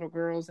 They're little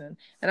girls, and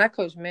I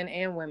coach men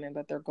and women,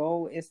 but their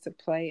goal is to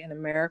play in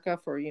America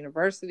for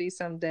university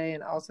someday,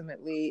 and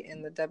ultimately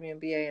in the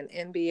WNBA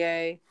and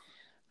NBA.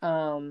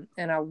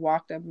 And I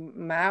walked a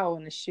mile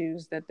in the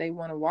shoes that they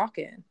want to walk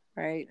in,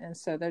 right? And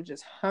so they're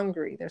just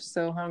hungry. They're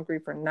so hungry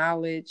for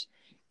knowledge.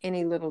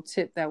 Any little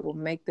tip that will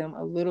make them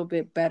a little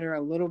bit better,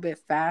 a little bit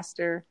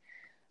faster.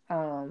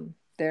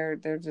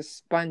 They're just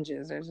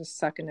sponges. They're just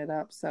sucking it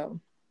up. So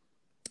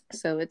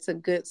it's a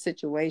good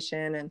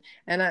situation.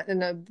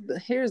 And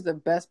here's the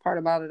best part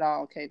about it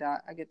all. Okay,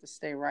 Doc, I get to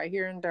stay right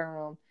here in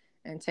Durham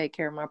and take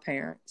care of my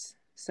parents.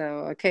 So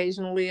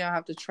occasionally I'll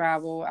have to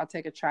travel. I'll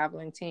take a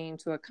traveling team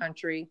to a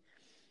country.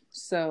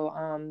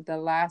 So the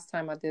last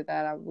time I did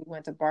that, we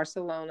went to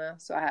Barcelona.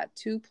 So I had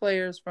 2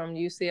 players from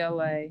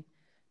UCLA,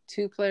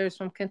 2 players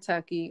from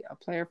Kentucky, a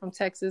player from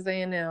Texas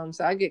A&M.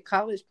 So I get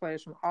college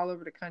players from all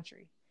over the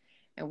country.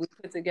 And we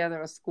put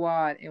together a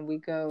squad and we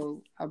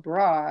go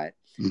abroad.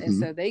 Mm-hmm. And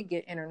so they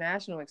get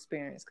international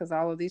experience because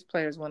all of these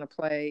players want to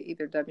play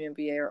either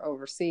WNBA or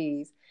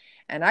overseas.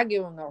 And I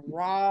give them the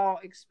raw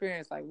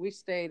experience. Like we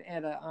stayed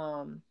at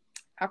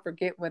I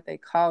forget what they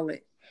call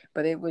it,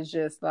 but it was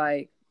just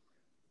like,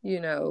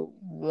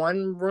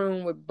 one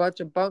room with a bunch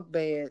of bunk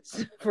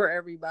beds for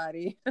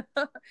everybody.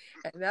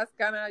 And that's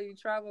kind of how you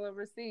travel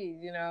overseas,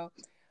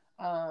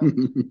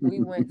 We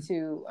went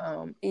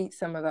to eat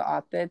some of the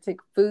authentic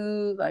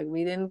food. Like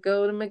we didn't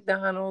go to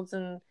McDonald's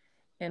and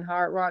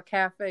Hard Rock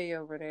Cafe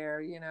over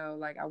there,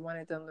 like I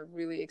wanted them to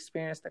really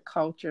experience the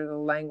culture, the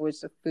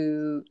language, the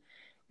food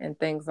and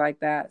things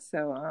like that.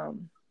 So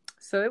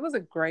it was a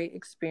great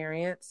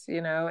experience,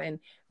 and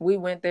we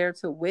went there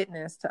to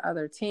witness to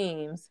other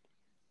teams,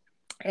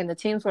 and the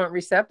teams weren't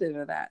receptive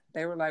to that.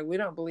 They were like, we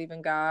don't believe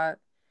in God.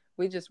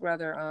 We just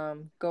rather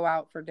go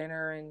out for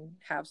dinner and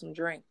have some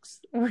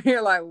drinks.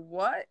 We're like,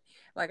 what?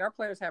 Like our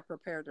players have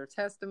prepared their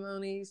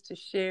testimonies to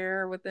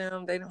share with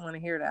them. They didn't want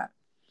to hear that.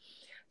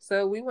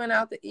 So we went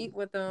out to eat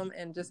with them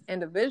and just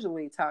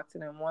individually talk to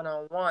them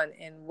one-on-one.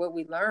 And what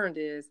we learned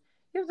is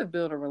you have to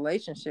build a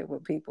relationship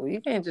with people. You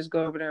can't just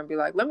go over there and be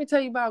like, let me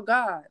tell you about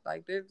God.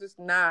 Like they're just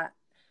not,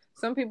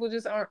 some people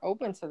just aren't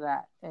open to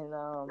that. And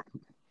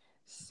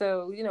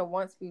so,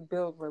 once we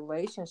build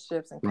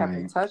relationships and kept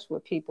in touch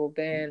with people,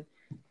 then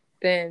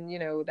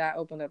that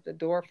opened up the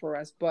door for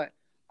us. But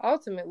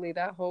ultimately,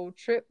 that whole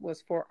trip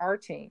was for our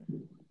team.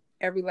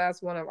 Every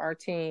last one of our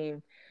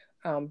team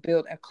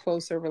built a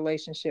closer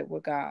relationship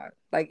with God.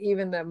 Like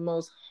even the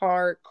most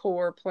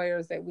hardcore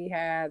players that we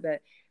had,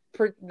 that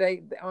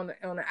they on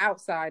the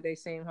outside they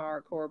seemed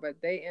hardcore,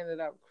 but they ended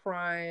up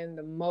crying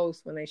the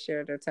most when they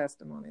shared their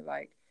testimony.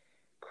 Like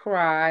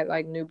cried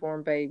like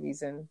newborn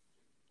babies. And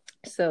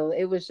so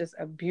it was just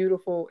a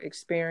beautiful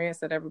experience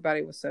that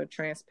everybody was so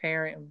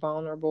transparent and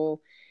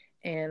vulnerable.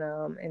 And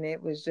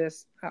it was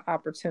just an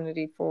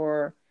opportunity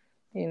for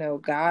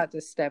God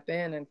to step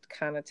in and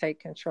kind of take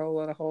control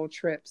of the whole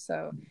trip.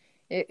 So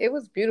it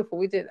was beautiful.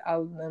 We did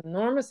an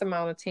enormous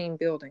amount of team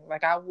building.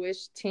 Like, I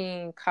wish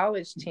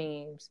college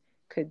teams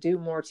could do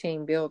more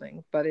team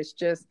building, but it's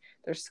just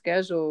their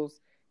schedules,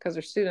 because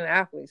they're student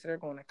athletes. They're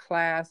going to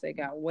class. They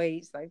got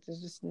weights. Like,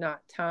 there's just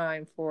not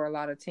time for a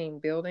lot of team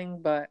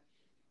building. But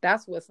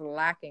that's what's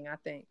lacking, I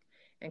think,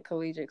 in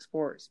collegiate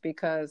sports,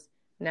 because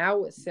now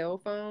with cell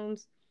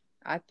phones,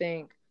 I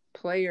think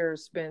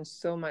players spend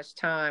so much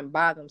time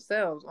by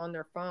themselves on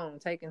their phone,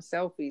 taking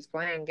selfies,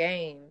 playing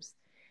games,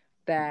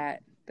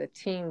 that the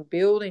team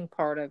building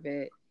part of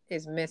it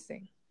is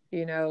missing.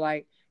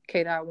 Like,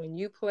 K-Dot, when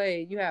you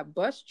play, you have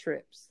bus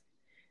trips,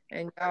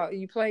 and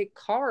you play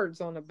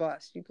cards on the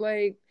bus. You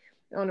play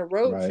on the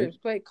road trips,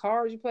 play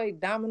cards, you play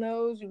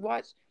dominoes, you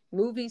watch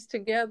movies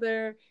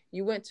together.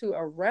 You went to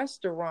a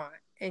restaurant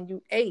and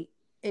you ate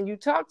and you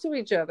talked to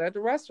each other at the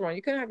restaurant.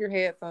 You couldn't have your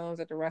headphones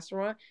at the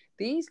restaurant.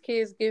 These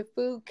kids get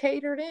food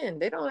catered in.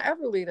 They don't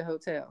ever leave the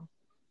hotel.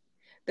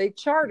 They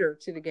charter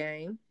to the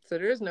game, so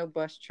there's no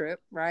bus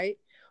trip, right?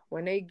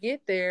 When they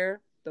get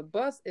there, the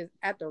bus is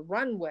at the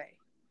runway.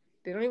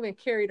 They don't even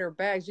carry their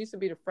bags. Used to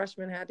be the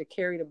freshmen had to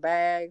carry the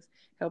bags,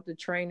 help the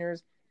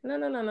trainers.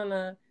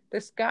 No.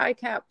 The Sky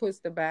Cap puts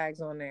the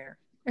bags on there.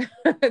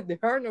 There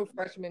are no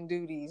freshman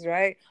duties,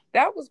 right?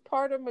 That was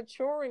part of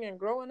maturing and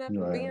growing up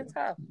and being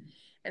tough.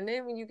 And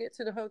then when you get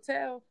to the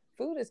hotel,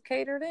 food is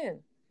catered in.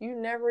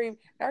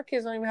 Our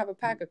kids don't even have a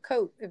pack of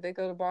Coke if they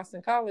go to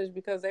Boston College,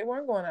 because they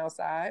weren't going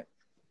outside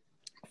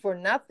for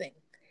nothing.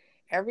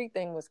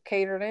 Everything was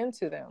catered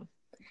into them.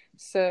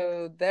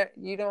 So that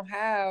you don't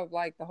have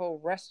like the whole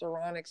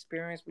restaurant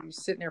experience where you're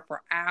sitting there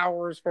for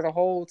hours for the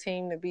whole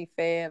team to be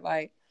fed.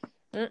 Like,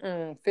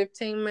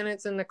 15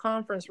 minutes in the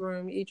conference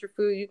room, you eat your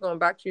food, you're going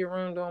back to your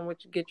room doing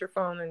what you get your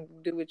phone and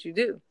do what you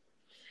do.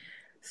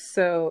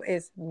 So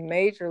it's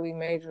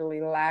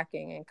majorly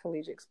lacking in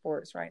collegiate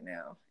sports right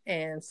now.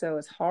 And so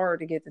it's hard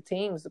to get the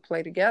teams to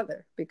play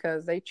together,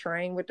 because they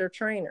train with their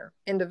trainer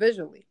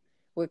individually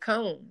with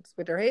cones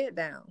with their head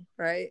down,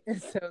 right?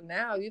 And so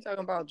now you're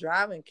talking about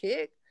drive and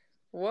kick.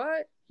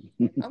 What?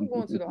 I'm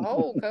going to the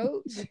hole,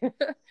 coach.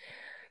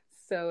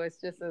 So it's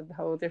just a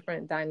whole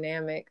different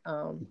dynamic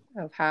of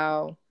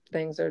how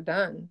things are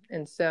done.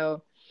 And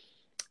so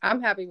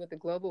I'm happy with the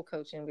global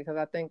coaching, because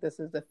I think this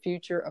is the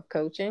future of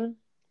coaching.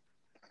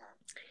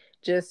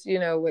 Just,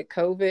 with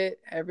COVID,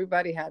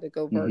 everybody had to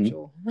go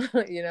virtual.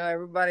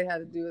 Everybody had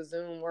to do a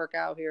Zoom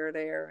workout here or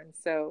there. And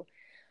so,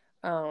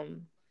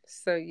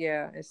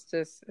 yeah,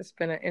 it's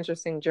been an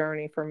interesting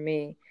journey for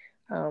me.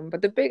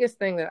 But the biggest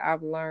thing that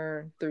I've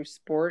learned through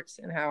sports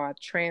and how I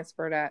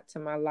transfer that to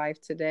my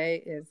life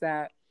today is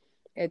that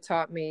it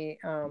taught me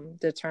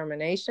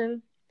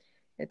determination.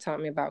 It taught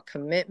me about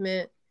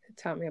commitment. It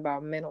taught me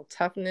about mental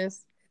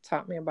toughness. It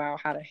taught me about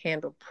how to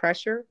handle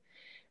pressure.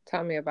 It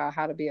taught me about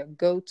how to be a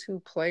go-to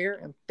player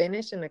and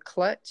finish in the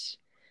clutch.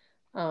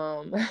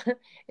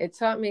 It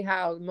taught me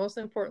most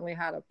importantly,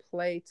 how to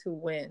play to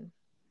win.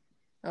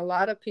 A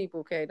lot of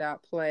people,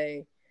 K-Dot,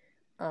 play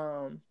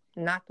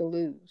not to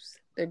lose.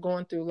 They're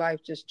going through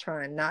life just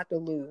trying not to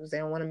lose. They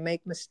don't want to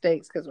make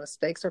mistakes, because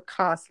mistakes are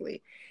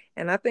costly.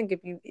 And I think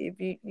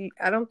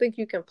I don't think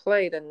you can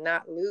play to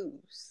not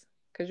lose,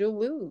 because you'll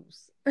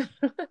lose.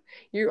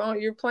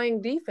 You're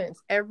playing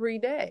defense every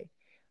day,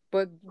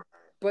 but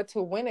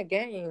to win a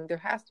game, there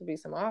has to be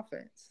some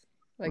offense.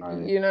 Like,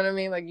 right. You know what I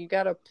mean? Like, you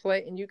got to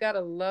play, and you got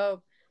to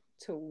love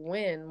to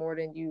win more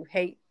than you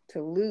hate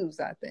to lose,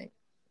 I think.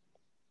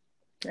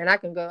 And I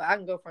can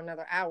go for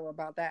another hour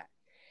about that.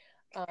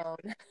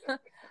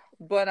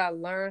 But I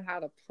learned how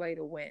to play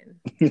to win.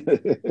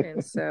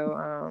 And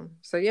so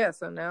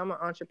now I'm an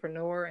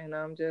entrepreneur, and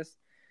I'm just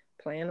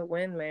playing to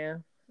win,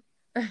 man.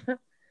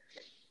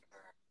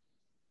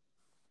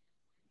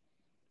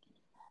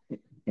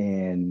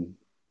 And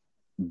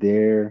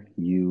there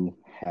you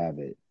have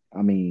it.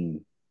 I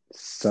mean,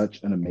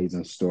 such an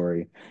amazing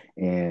story.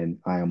 And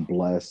I am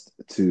blessed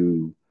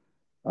to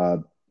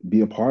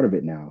be a part of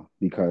it now,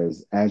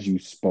 because as you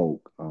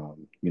spoke,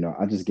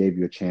 I just gave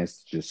you a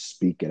chance to just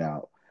speak it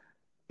out,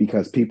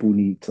 because people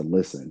need to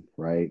listen,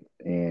 right?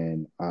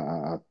 And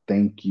I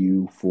thank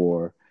you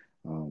for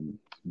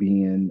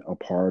being a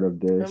part of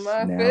this. Am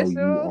I now official?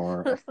 You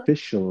are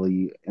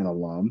officially an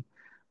alum.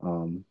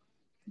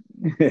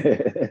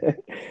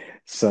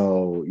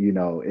 So,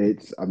 you're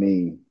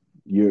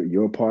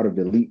a part of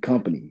elite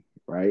company,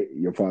 right?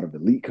 You're part of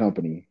elite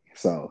company.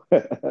 So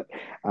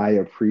I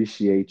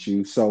appreciate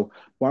you. So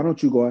why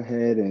don't you go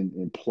ahead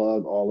and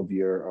plug all of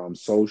your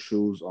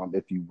socials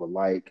if you would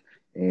like.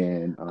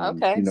 And,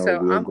 okay,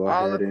 so we'll I'm go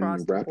all ahead across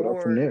and the wrap board. It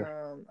up from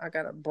there. I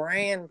got a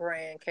brand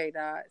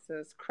K-Dot. So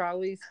it's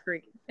Crawley's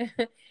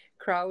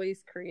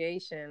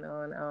Creation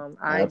on IG,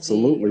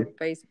 Absolutely. on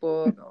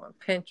Facebook, on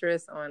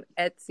Pinterest, on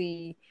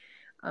Etsy.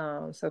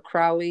 So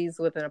Crawley's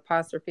with an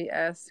apostrophe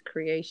S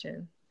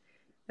Creation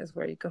is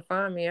where you can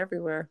find me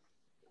everywhere.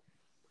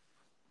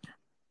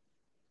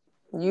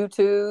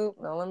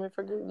 YouTube. Don't let me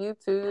forget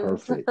YouTube.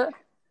 Perfect.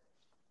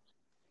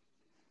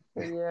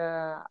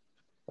 Yeah.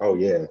 Oh,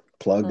 yeah.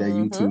 Plug that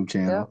YouTube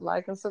channel. Yep,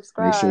 like and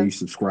subscribe. Make sure you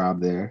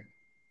subscribe there.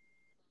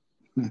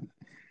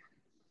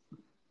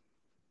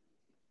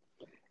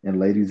 And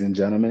ladies and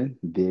gentlemen,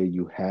 there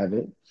you have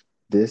it.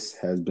 This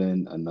has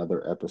been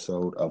another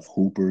episode of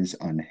Hoopers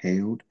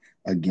Unhailed.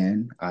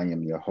 Again, I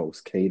am your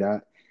host,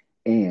 K-Dot.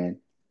 And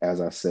as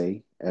I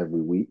say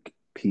every week,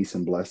 peace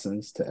and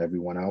blessings to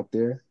everyone out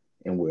there,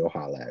 and we'll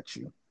holla at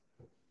you.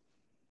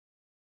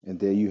 And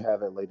there you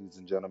have it, ladies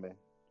and gentlemen.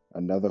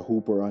 Another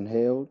Hooper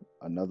Unhailed,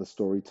 another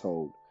story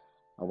told.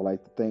 I would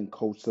like to thank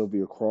Coach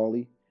Sylvia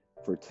Crawley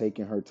for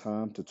taking her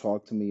time to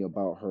talk to me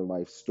about her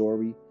life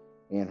story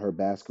and her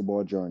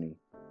basketball journey.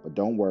 But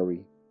don't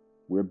worry,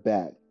 we're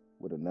back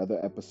with another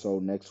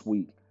episode next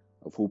week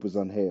of Hoopers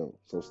Unhailed,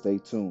 so stay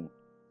tuned.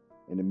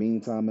 In the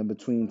meantime, in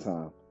between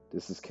time,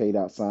 this is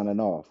K-Dot signing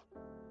off.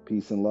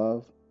 Peace and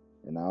love,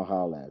 and I'll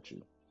holla at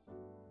you.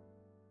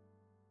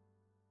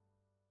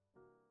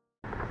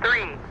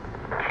 3,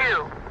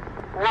 2,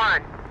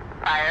 1,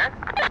 fire.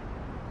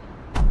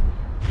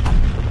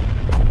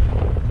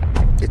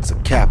 It's a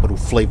Capital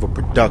Flavor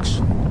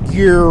production.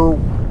 Yeah.